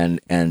stop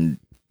and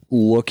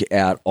look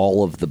at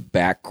all of the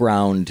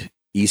background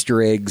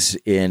Easter eggs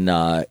in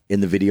the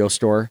video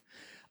store.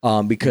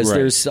 Because Right.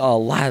 there's a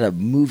lot of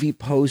movie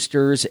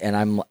posters and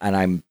I'm,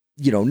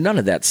 none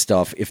of that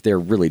stuff, if they're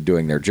really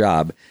doing their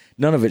job,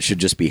 none of it should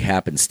just be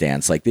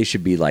happenstance. Like they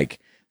should be like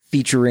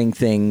featuring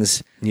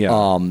things, Yeah.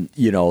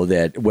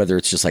 that whether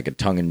it's just like a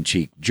tongue in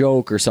cheek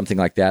joke or something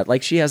like that.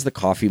 Like she has the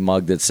coffee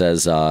mug that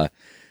says, we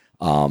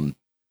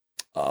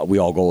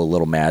all go a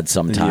little mad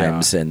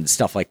sometimes and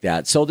stuff like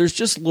that. So there's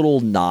just little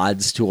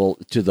nods to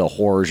the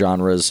horror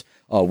genres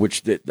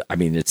which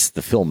it's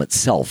the film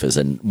itself is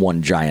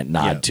one giant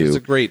nod to. There's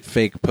a great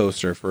fake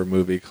poster for a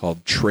movie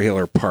called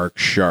Trailer Park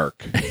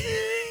Shark.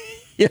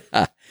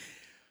 Yeah.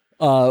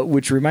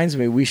 Which reminds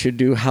me, we should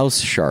do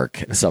House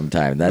Shark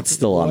sometime. That's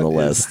still on the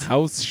list.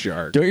 House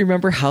Shark. Don't you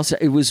remember House?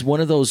 It was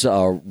one of those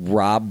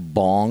Rob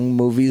Bong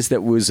movies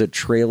that was a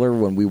trailer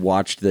when we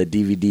watched the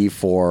DVD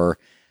for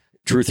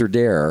Truth or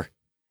Dare.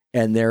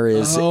 And there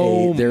is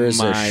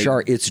a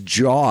shark. It's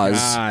Jaws,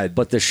 God.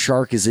 but the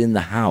shark is in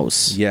the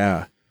house.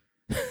 Yeah.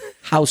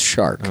 House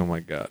Shark. Oh my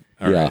God.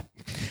 All right.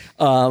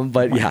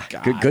 But yeah,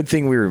 God. good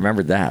thing we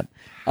remembered that.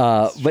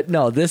 But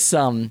no, this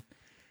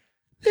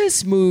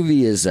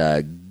movie is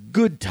a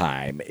good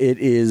time. It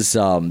is,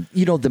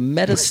 the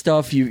meta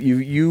stuff.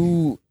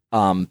 You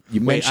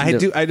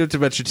mentioned. I do to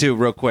mention too,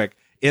 real quick.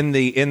 In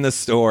the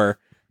store,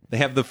 they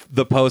have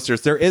the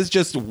posters. There is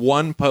just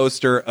one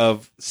poster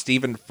of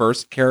Stephen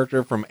Furst's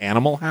character from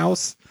Animal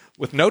House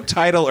with no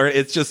title, or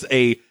it's just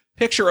a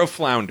picture of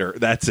Flounder.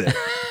 That's it.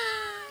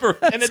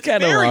 And it's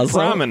very awesome.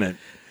 prominent.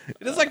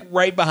 It is like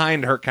right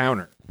behind her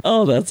counter.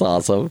 Oh, that's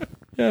awesome.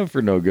 Yeah,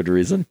 for no good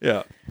reason.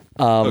 Yeah.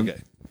 Okay.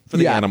 For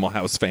the Animal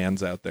House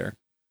fans out there.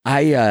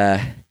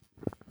 I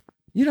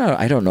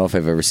don't know if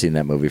I've ever seen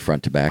that movie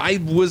front to back. I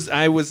was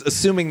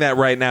assuming that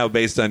right now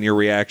based on your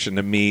reaction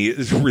to me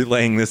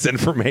relaying this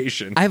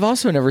information. I've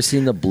also never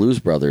seen the Blues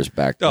Brothers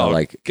back.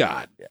 Oh,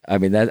 God. I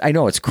mean, I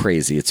know it's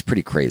crazy. It's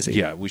pretty crazy.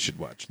 Yeah, we should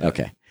watch that.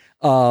 Okay.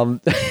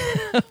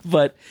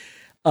 But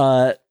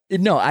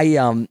no,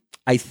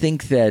 I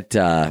think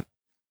that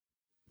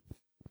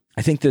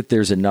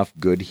there's enough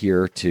good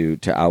here to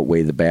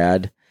outweigh the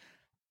bad.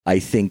 I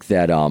think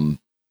that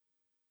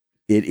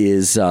it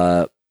is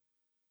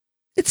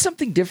it's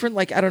something different.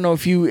 Like, I don't know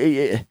if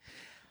you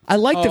I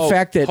like the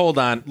fact that hold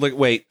on. Look,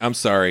 wait, I'm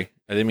sorry.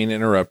 I didn't mean to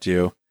interrupt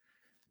you.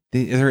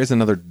 There is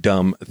another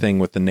dumb thing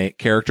with the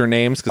character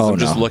names because I'm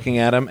just looking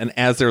at them, and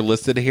as they're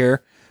listed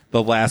here,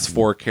 the last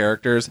 4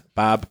 characters: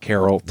 Bob,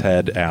 Carol,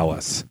 Ted,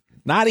 Alice.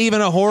 Not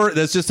even a horror.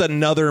 That's just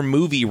another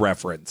movie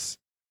reference.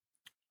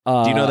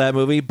 Do you know that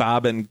movie,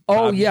 Bob and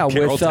Carol,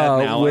 Ted,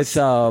 and Alice?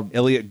 With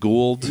Elliot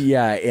Gould?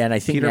 Yeah, and I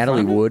think Peter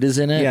Natalie Fonda? Wood is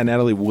in it. Yeah,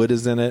 Natalie Wood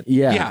is in it.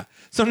 Yeah.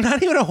 So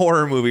not even a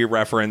horror movie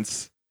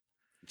reference.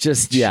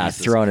 Just Jesus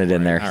throwing it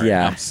in there. Christ. All right,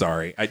 yeah, I'm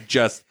sorry. I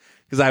just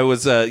because I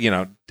was I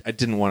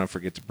didn't want to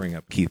forget to bring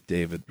up Keith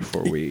David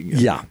before we.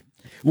 Yeah.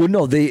 Well,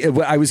 no,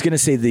 I was going to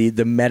say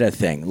the meta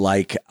thing.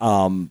 Like,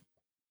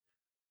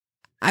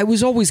 I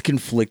was always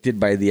conflicted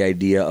by the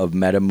idea of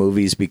meta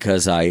movies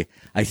because I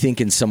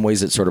think in some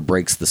ways it sort of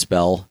breaks the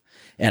spell.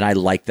 And I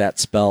like that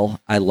spell.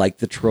 I like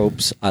the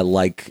tropes. I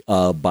like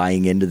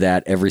buying into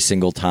that every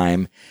single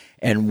time.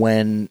 And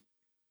when,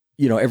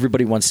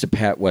 everybody wants to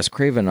pat Wes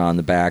Craven on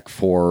the back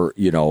for,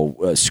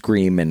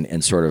 Scream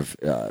and sort of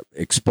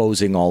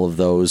exposing all of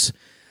those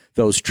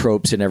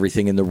tropes and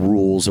everything and the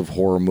rules of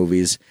horror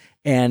movies.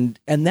 And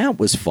that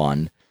was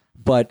fun.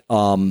 But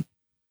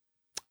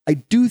I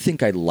do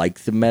think I like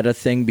the meta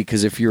thing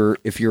because if you're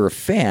a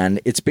fan,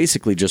 it's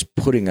basically just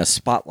putting a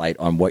spotlight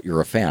on what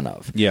you're a fan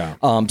of. Yeah.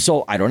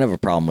 So I don't have a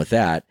problem with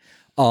that.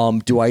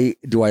 Do I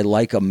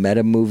like a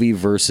meta movie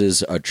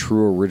versus a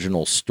true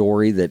original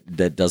story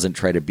that doesn't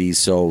try to be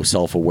so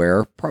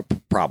self-aware?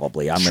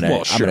 Probably. I'm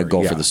gonna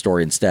go for the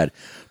story instead.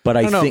 But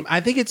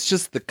I think it's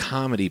just the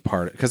comedy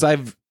part because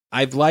I've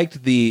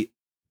liked the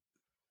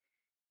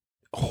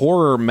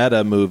horror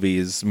meta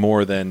movies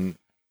more than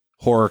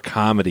horror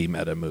comedy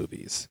meta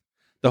movies.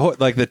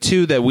 The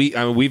two that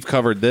we've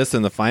covered this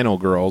and The Final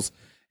Girls,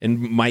 and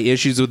my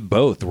issues with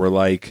both were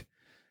like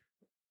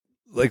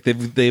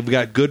they've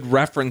got good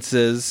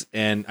references,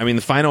 and I mean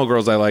The Final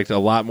Girls I liked a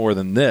lot more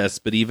than this,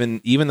 but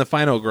even The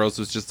Final Girls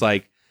was just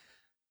like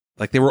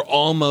they were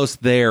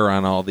almost there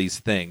on all these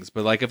things.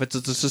 But like if it's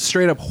just a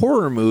straight up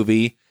horror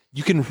movie,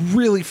 you can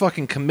really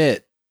fucking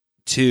commit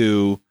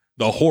to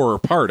the horror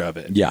part of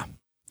it. Yeah.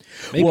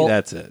 Maybe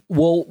that's it.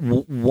 Well,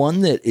 one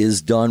that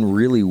is done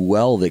really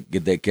well that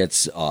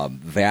gets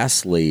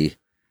vastly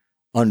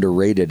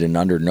underrated and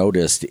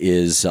undernoticed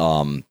is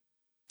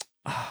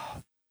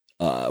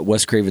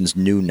Wes Craven's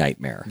New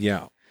Nightmare.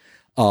 Yeah.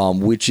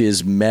 Which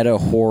is meta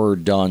horror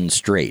done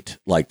straight.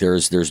 Like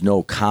there's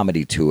no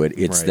comedy to it.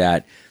 It's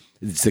right.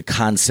 It's the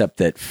concept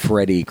that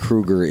Freddy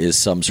Krueger is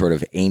some sort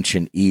of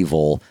ancient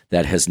evil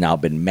that has now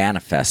been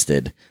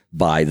manifested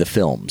by the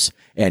films.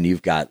 And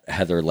you've got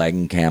Heather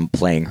Langenkamp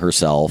playing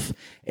herself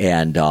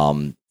and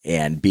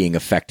being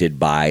affected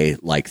by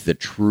like the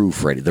true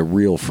Freddy, the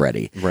real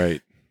Freddy.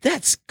 Right.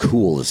 That's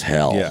cool as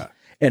hell. Yeah.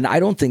 And I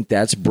don't think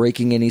that's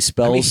breaking any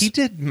spells. I mean, he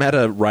did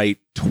meta right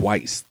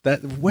twice.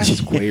 That Wes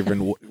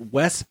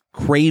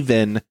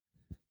Craven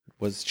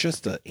was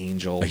just an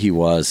angel. He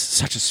was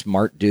such a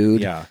smart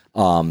dude. Yeah.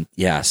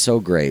 Yeah, so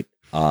great.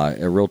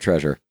 A real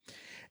treasure.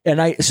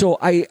 And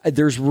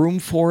there's room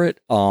for it.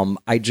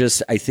 I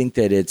think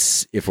that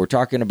it's, if we're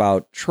talking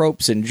about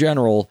tropes in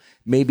general,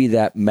 maybe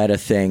that meta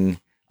thing,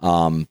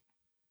 you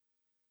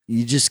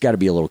just got to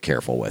be a little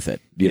careful with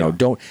it.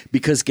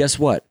 Because guess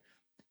what?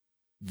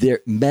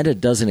 Meta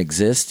doesn't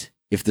exist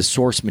if the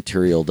source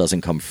material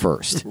doesn't come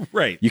first.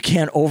 Right. You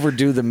can't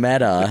overdo the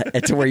meta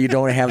to where you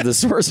don't have the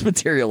source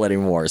material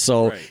anymore.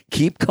 So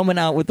keep coming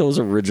out with those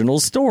original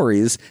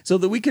stories so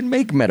that we can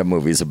make meta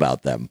movies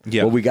about them.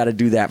 Yeah. But we got to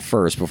do that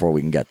first before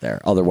we can get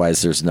there.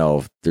 Otherwise, there's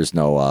no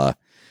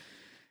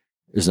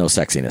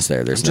sexiness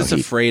there. There's I'm just no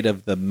heat. afraid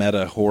of the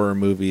meta horror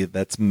movie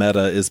that's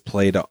meta is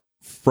played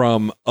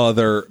from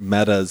other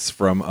metas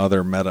from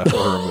other meta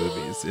horror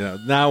movies.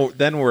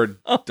 Then we're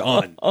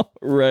done.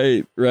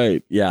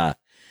 Right. Yeah.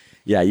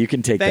 Yeah, you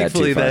can take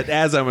Thankfully, that too far.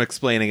 as I'm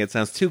explaining, it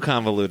sounds too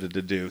convoluted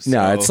to do. So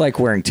No, it's like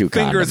wearing two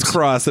fingers condoms.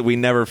 crossed that we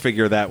never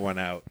figure that one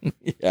out.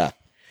 Yeah,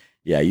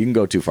 you can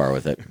go too far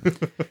with it.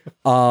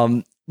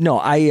 No,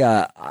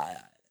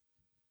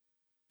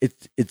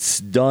 it's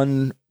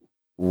done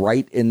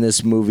right in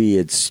this movie.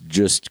 It's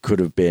just could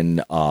have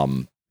been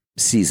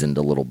seasoned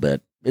a little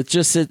bit. It's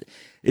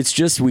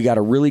just we got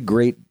a really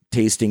great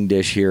tasting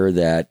dish here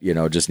that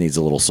just needs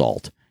a little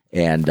salt,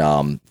 and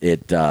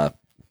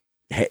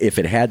if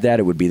it had that,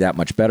 it would be that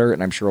much better,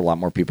 and I'm sure a lot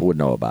more people would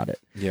know about it.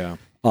 Yeah.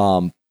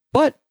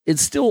 But it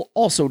still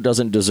also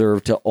doesn't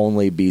deserve to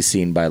only be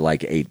seen by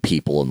like 8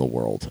 people in the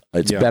world.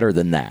 It's better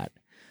than that.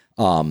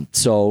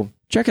 So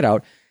check it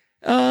out.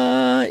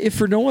 If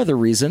for no other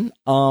reason,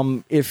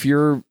 if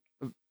you're,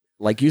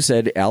 like you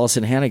said,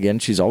 Allison Hannigan,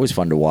 she's always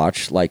fun to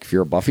watch. Like if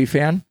you're a Buffy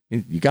fan,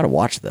 you got to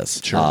watch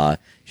this. Sure.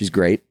 She's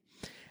great.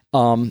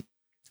 And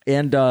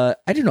I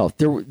don't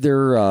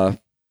know.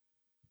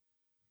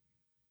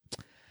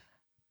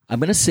 I'm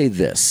going to say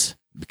this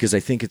because I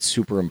think it's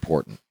super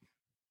important.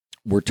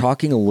 We're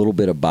talking a little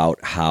bit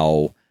about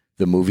how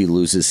the movie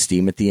loses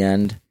steam at the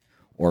end,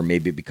 or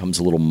maybe it becomes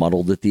a little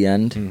muddled at the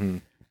end. Mm-hmm.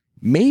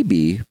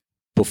 Maybe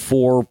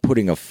before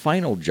putting a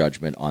final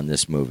judgment on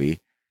this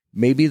movie,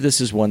 maybe this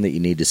is one that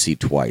you need to see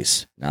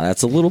twice. Now,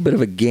 that's a little bit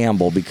of a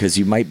gamble because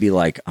you might be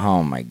like,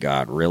 oh my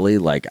God, really?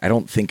 Like, I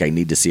don't think I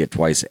need to see it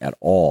twice at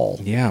all.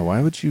 Yeah,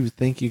 why would you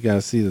think you got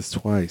to see this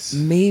twice?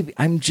 Maybe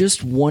I'm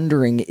just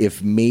wondering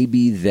if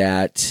maybe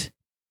that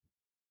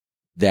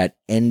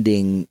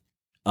ending,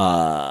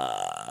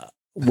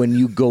 when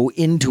you go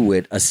into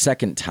it a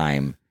second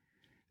time,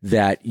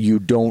 that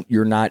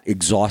you're not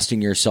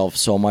exhausting yourself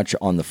so much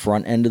on the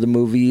front end of the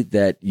movie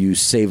that you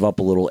save up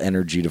a little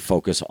energy to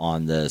focus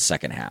on the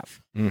second half.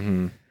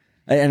 Mm-hmm.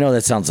 I know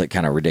that sounds like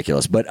kind of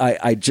ridiculous, but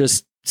I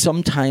just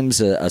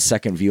sometimes a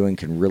second viewing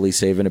can really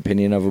save an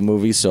opinion of a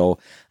movie. So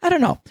I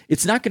don't know.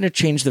 It's not going to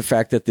change the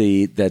fact that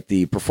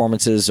the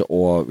performances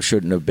or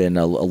shouldn't have been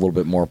a little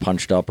bit more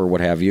punched up or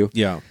what have you.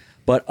 Yeah.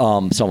 But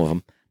some of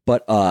them.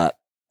 But I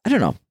don't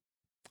know.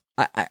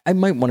 I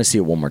might want to see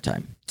it one more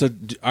time. So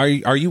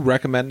are you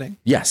recommending?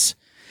 Yes.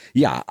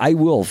 Yeah, I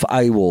will.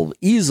 I will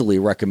easily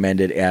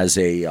recommend it as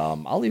a.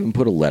 I'll even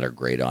put a letter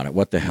grade on it.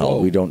 What the hell?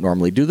 Whoa. We don't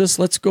normally do this.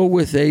 Let's go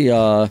with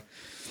a.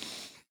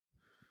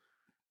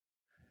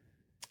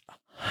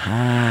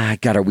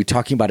 God, are we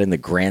talking about in the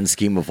grand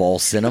scheme of all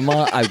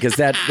cinema? Because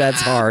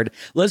that's hard.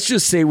 Let's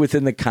just say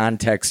within the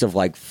context of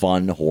like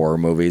fun horror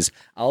movies,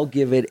 I'll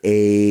give it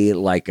a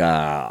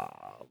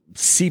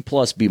C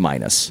plus B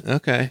minus.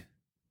 Okay.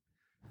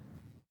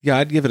 Yeah,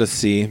 I'd give it a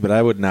C, but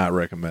I would not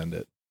recommend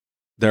it.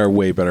 There are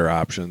way better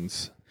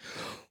options.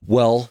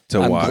 Well,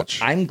 to watch.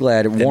 I'm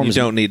glad it warms. And you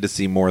don't need to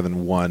see more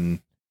than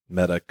one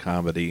meta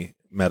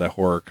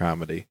horror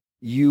comedy.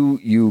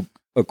 You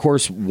of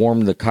course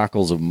warmed the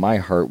cockles of my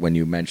heart when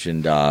you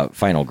mentioned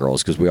Final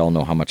Girls, because we all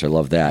know how much I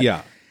love that.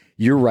 Yeah.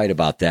 You're right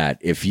about that.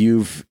 If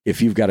you've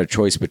got a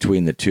choice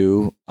between the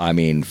two, I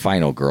mean,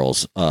 Final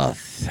Girls,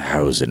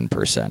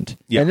 1,000%.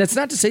 Yeah. And that's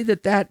not to say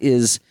that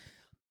is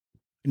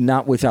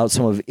not without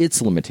some of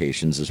its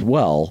limitations as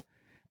well.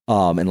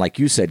 And like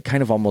you said,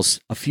 kind of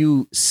almost a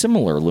few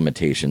similar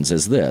limitations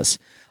as this,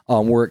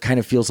 where it kind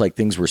of feels like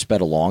things were sped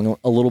along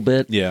a little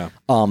bit. Yeah.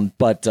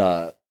 But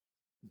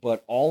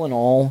all in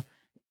all,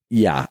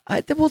 yeah.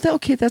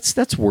 Okay,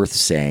 that's worth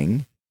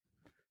saying.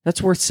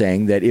 That's worth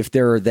saying that if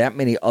there are that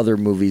many other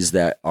movies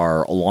that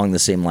are along the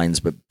same lines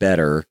but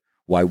better,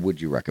 why would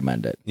you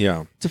recommend it?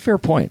 Yeah. It's a fair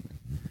point.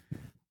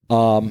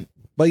 But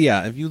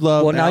yeah, if you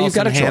love now you've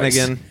got a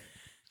Hannigan, choice.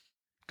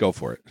 Go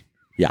for it.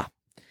 Yeah.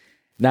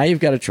 Now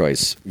you've got a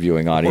choice,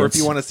 viewing audience. Or if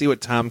you want to see what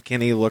Tom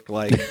Kinney looked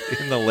like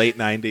in the late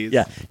 90s.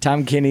 Yeah,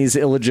 Tom Kinney's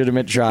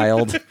illegitimate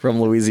child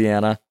from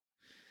Louisiana.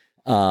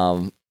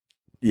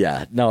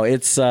 Yeah, no,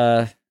 it's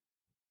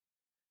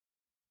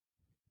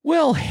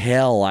well,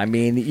 hell, I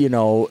mean,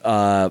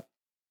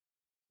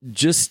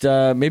 just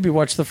maybe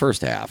watch the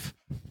first half.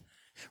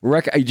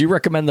 Do you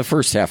recommend the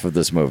first half of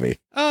this movie?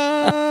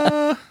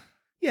 Yeah.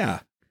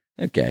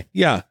 Okay.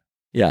 Yeah.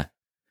 Yeah.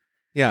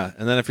 Yeah.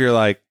 And then if you're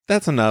like,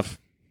 that's enough.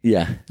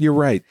 Yeah. You're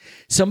right.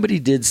 Somebody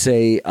did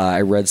say,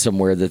 I read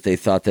somewhere that they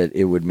thought that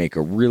it would make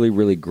a really,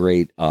 really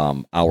great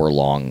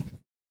hour-long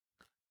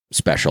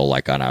special,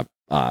 like on a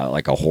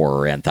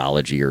horror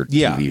anthology or TV.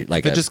 Yeah.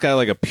 Like if it just got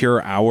like a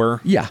pure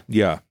hour. Yeah.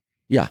 Yeah.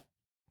 Yeah.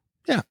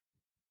 Yeah.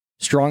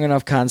 Strong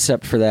enough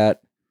concept for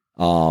that.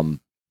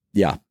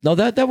 Yeah. No,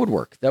 that would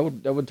work. That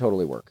would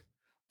totally work.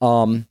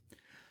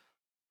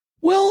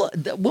 Well,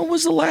 when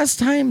was the last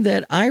time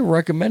that I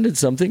recommended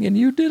something and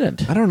you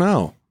didn't? I don't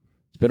know.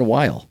 It's been a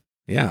while.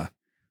 Yeah.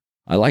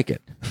 I like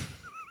it.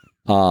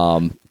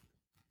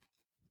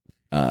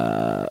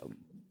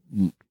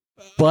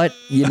 But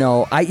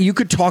you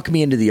could talk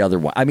me into the other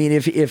one. I mean,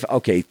 if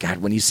okay, God,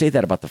 when you say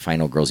that about the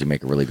Final Girls, you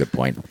make a really good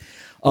point.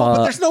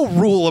 But there's no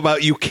rule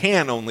about you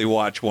can only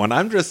watch one.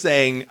 I'm just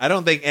saying I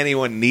don't think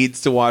anyone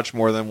needs to watch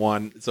more than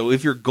one. So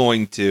if you're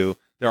going to,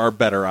 there are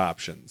better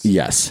options.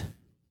 Yes.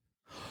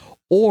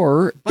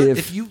 Or but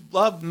if you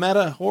love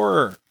meta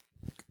horror,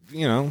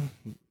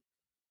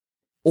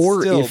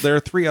 or still, there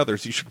are 3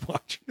 others you should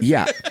watch.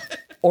 Yeah.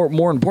 Or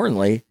more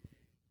importantly,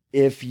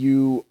 if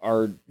you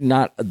are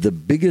not the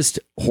biggest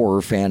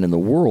horror fan in the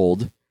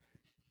world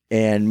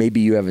and maybe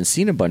you haven't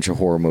seen a bunch of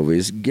horror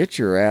movies, get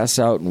your ass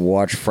out and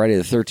watch Friday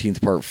the 13th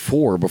Part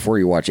 4 before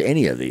you watch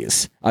any of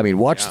these. I mean,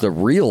 watch the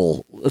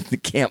real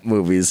camp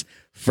movies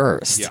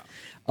first. Yeah.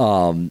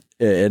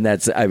 And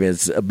that's, I mean,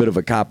 it's a bit of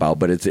a cop-out,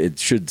 but it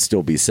should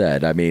still be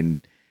said. I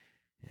mean,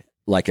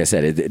 like I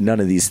said, none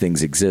of these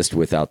things exist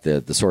without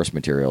the source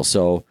material.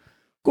 So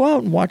go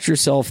out and watch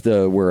yourself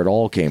where it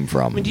all came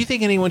from. I mean, do you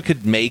think anyone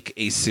could make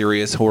a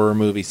serious horror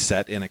movie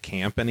set in a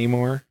camp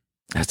anymore?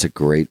 That's a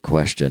great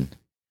question.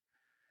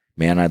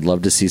 Man, I'd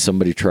love to see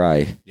somebody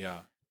try. Yeah.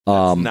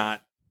 That's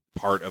not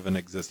part of an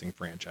existing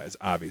franchise,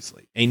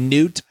 obviously. A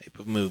new type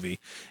of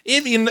movie.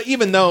 Even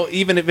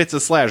if it's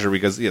a slasher,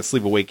 because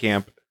Sleepaway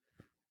Camp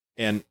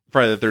and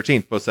Friday the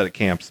 13th, both set at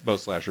camps,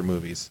 both slasher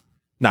movies.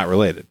 Not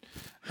related.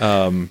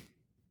 I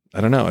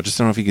don't know. I just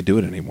don't know if you could do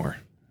it anymore.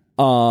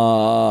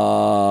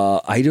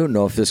 I don't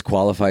know if this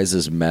qualifies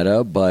as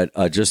meta, but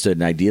just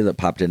an idea that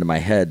popped into my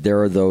head.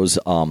 There are those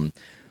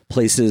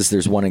places.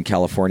 There's one in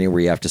California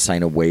where you have to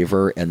sign a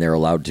waiver and they're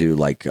allowed to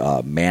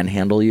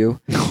manhandle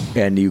you.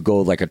 And you go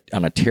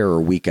on a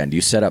terror weekend.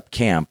 You set up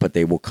camp, but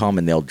they will come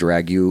and they'll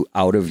drag you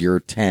out of your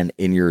tent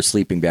in your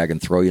sleeping bag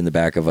and throw you in the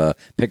back of a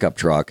pickup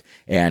truck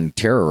and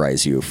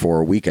terrorize you for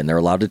a weekend. They're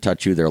allowed to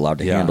touch you. They're allowed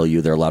to handle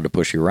you. They're allowed to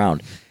push you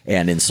around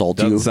and insult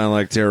you. Doesn't sound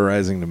like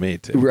terrorizing to me,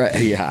 too. Right?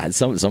 Yeah,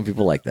 some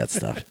people like that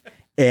stuff.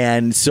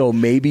 And so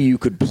maybe you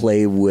could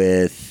play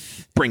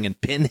with bringing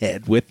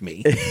Pinhead with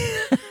me.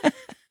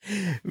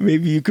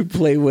 Maybe you could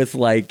play with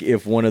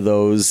if one of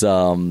those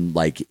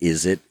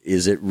is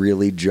it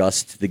really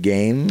just the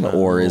game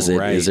or is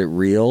it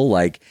real?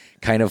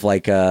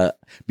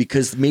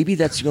 Because maybe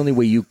that's the only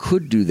way you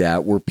could do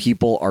that, where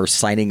people are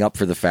signing up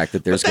for the fact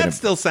that there's going to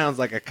still sounds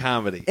like a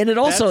comedy, and it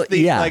also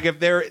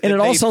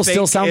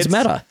still sounds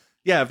meta.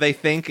 Yeah, if they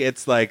think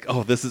it's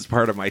this is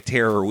part of my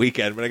terror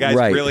weekend, but a guy's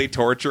really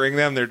torturing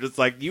them, they're just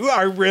like, you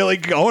are really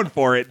going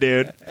for it,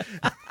 dude.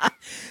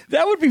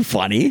 That would be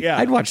funny. Yeah,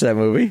 I'd watch that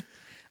movie.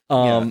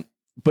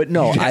 But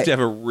no, you have to have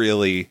a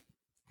really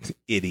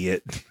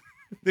idiot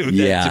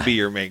to be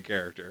your main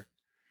character.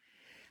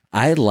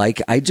 I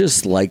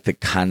just like the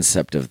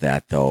concept of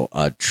that, though.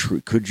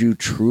 Could you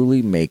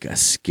truly make a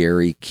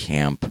scary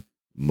camp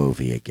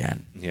movie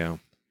again? Yeah.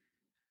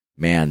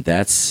 Man,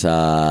 that's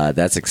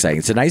exciting.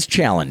 It's a nice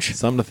challenge.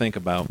 Something to think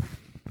about.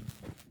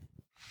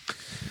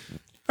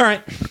 All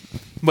right.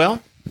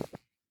 Well,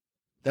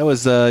 that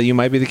was You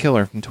Might Be the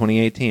Killer from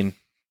 2018.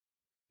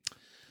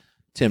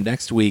 Tim,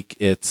 next week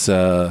it's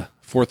 4th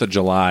of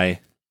July.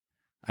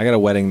 I got a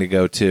wedding to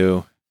go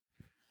to.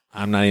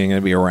 I'm not even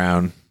going to be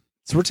around.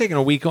 So we're taking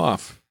a week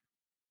off.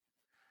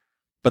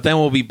 But then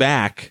we'll be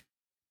back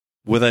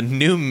with a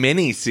new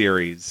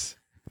mini-series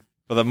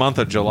for the month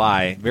of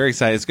July. Very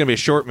excited. It's going to be a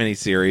short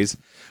mini-series.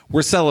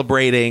 We're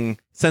celebrating,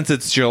 since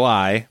it's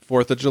July,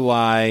 4th of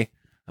July,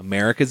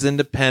 America's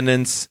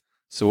independence.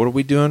 So what are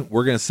we doing?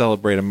 We're going to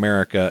celebrate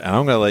America. And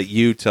I'm going to let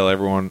you tell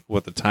everyone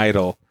what the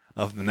title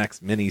of the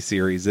next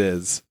mini-series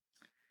is.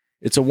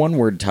 It's a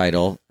one-word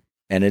title,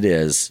 and it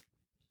is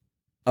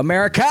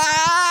America!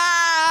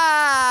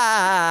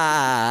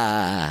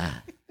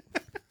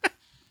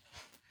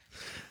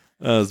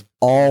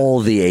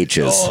 All the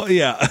H's. Oh,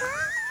 yeah.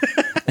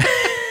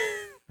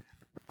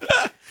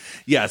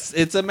 Yes,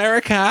 it's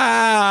America,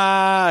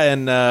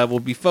 and we'll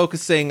be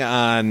focusing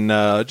on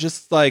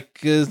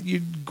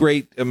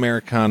great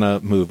Americana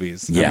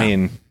movies. Yeah. I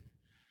mean,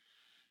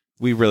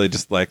 we really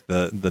just like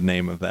the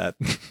name of that.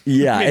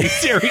 Yeah.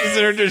 Series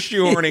that are just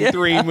shoehorning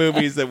 3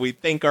 movies that we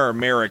think are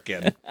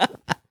American.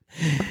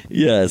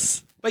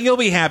 Yes. But you'll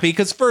be happy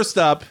because first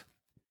up,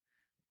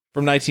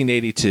 from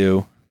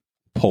 1982,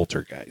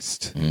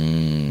 Poltergeist.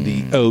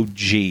 The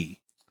OG.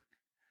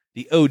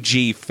 The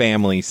OG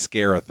family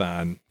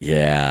scare-a-thon.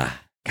 Yeah.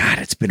 God,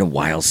 it's been a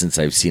while since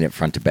I've seen it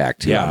front to back,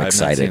 too. I'm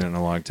excited. I've not seen it in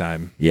a long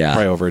time. Yeah.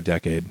 Probably over a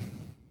decade.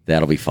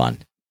 That'll be fun.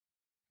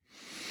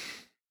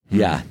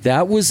 Yeah,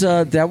 that was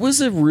a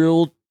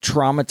real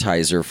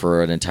traumatizer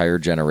for an entire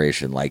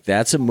generation.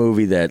 That's a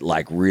movie that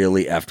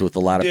really effed with a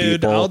lot of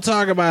people. I'll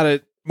talk about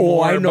it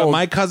more, I know. But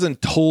my cousin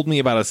told me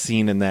about a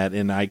scene in that,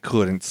 and I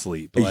couldn't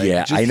sleep.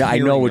 Yeah, I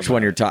know which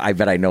one you're talking. I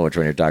bet I know which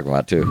one you're talking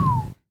about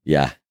too.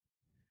 Yeah,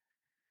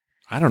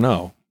 I don't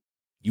know.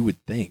 You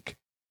would think.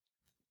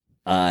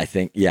 I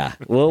think, yeah.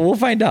 Well, we'll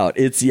find out.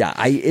 It's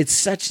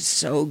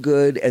so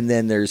good, and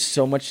then there's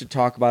so much to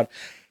talk about.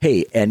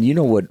 Hey, and you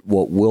know what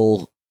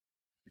we'll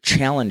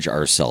challenge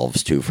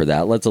ourselves to for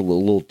that? Let's a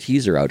little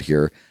teaser out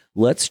here.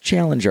 Let's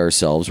challenge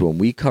ourselves when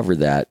we cover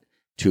that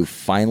to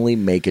finally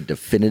make a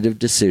definitive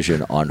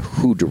decision on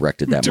who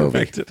directed that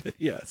movie.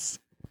 Yes.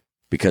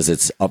 Because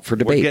it's up for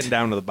debate. We're getting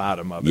down to the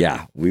bottom of it.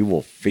 Yeah, we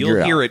will figure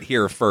it out. You'll hear it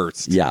here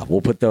first. Yeah,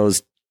 we'll put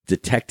those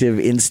detective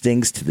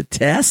instincts to the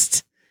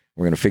test.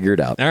 We're going to figure it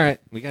out. All right.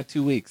 We got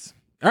 2 weeks.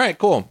 All right,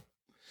 cool.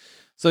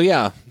 So,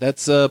 yeah,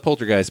 that's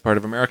Poltergeist, Part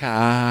of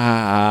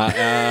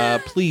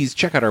America. Please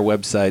check out our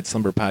website,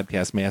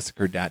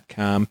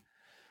 slumberpodcastmassacre.com.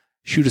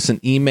 Shoot us an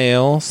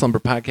email,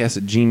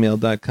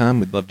 slumberpodcast@gmail.com.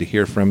 We'd love to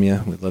hear from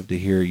you. We'd love to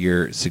hear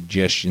your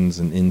suggestions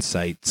and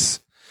insights.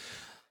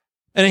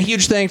 And a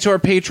huge thanks to our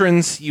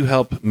patrons. You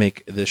help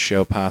make this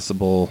show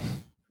possible.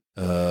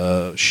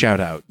 Shout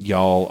out.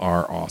 Y'all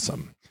are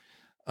awesome.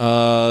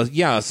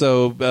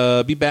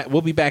 So be back.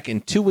 We'll be back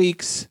in 2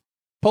 weeks.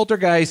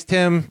 Poltergeist,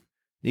 Tim,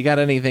 you got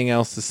anything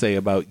else to say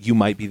about You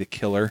Might Be the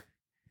Killer?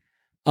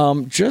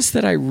 Just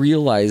that I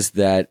realized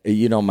that,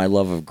 my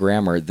love of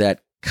grammar,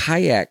 that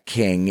Kayak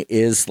King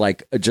is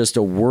like just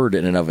a word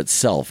in and of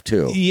itself,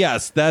 too.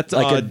 Yes, that's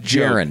like a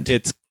gerund.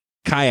 It's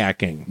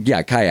kayaking.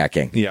 Yeah,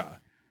 kayaking. Yeah.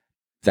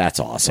 That's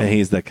awesome. And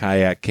he's the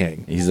Kayak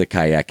King. He's the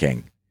Kayak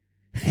King.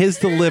 His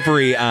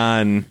delivery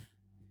on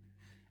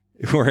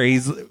where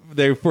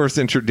they first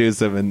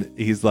introduce him and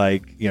he's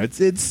like,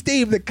 it's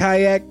Steve the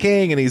Kayak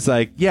King, and he's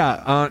like,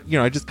 I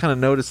just kind of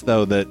noticed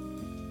though that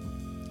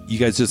you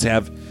guys just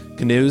have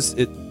canoes.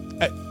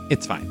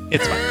 It's fine.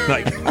 It's fine.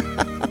 Like,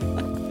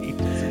 he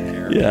doesn't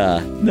care. Yeah.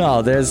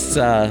 No, there's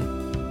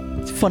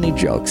funny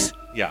jokes.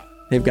 Yeah.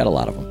 They've got a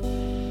lot of them.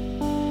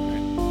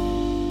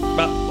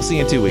 Well, we'll see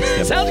you in 2 weeks,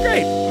 Tim. Sounds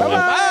great. Bye-bye.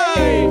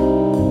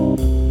 Bye.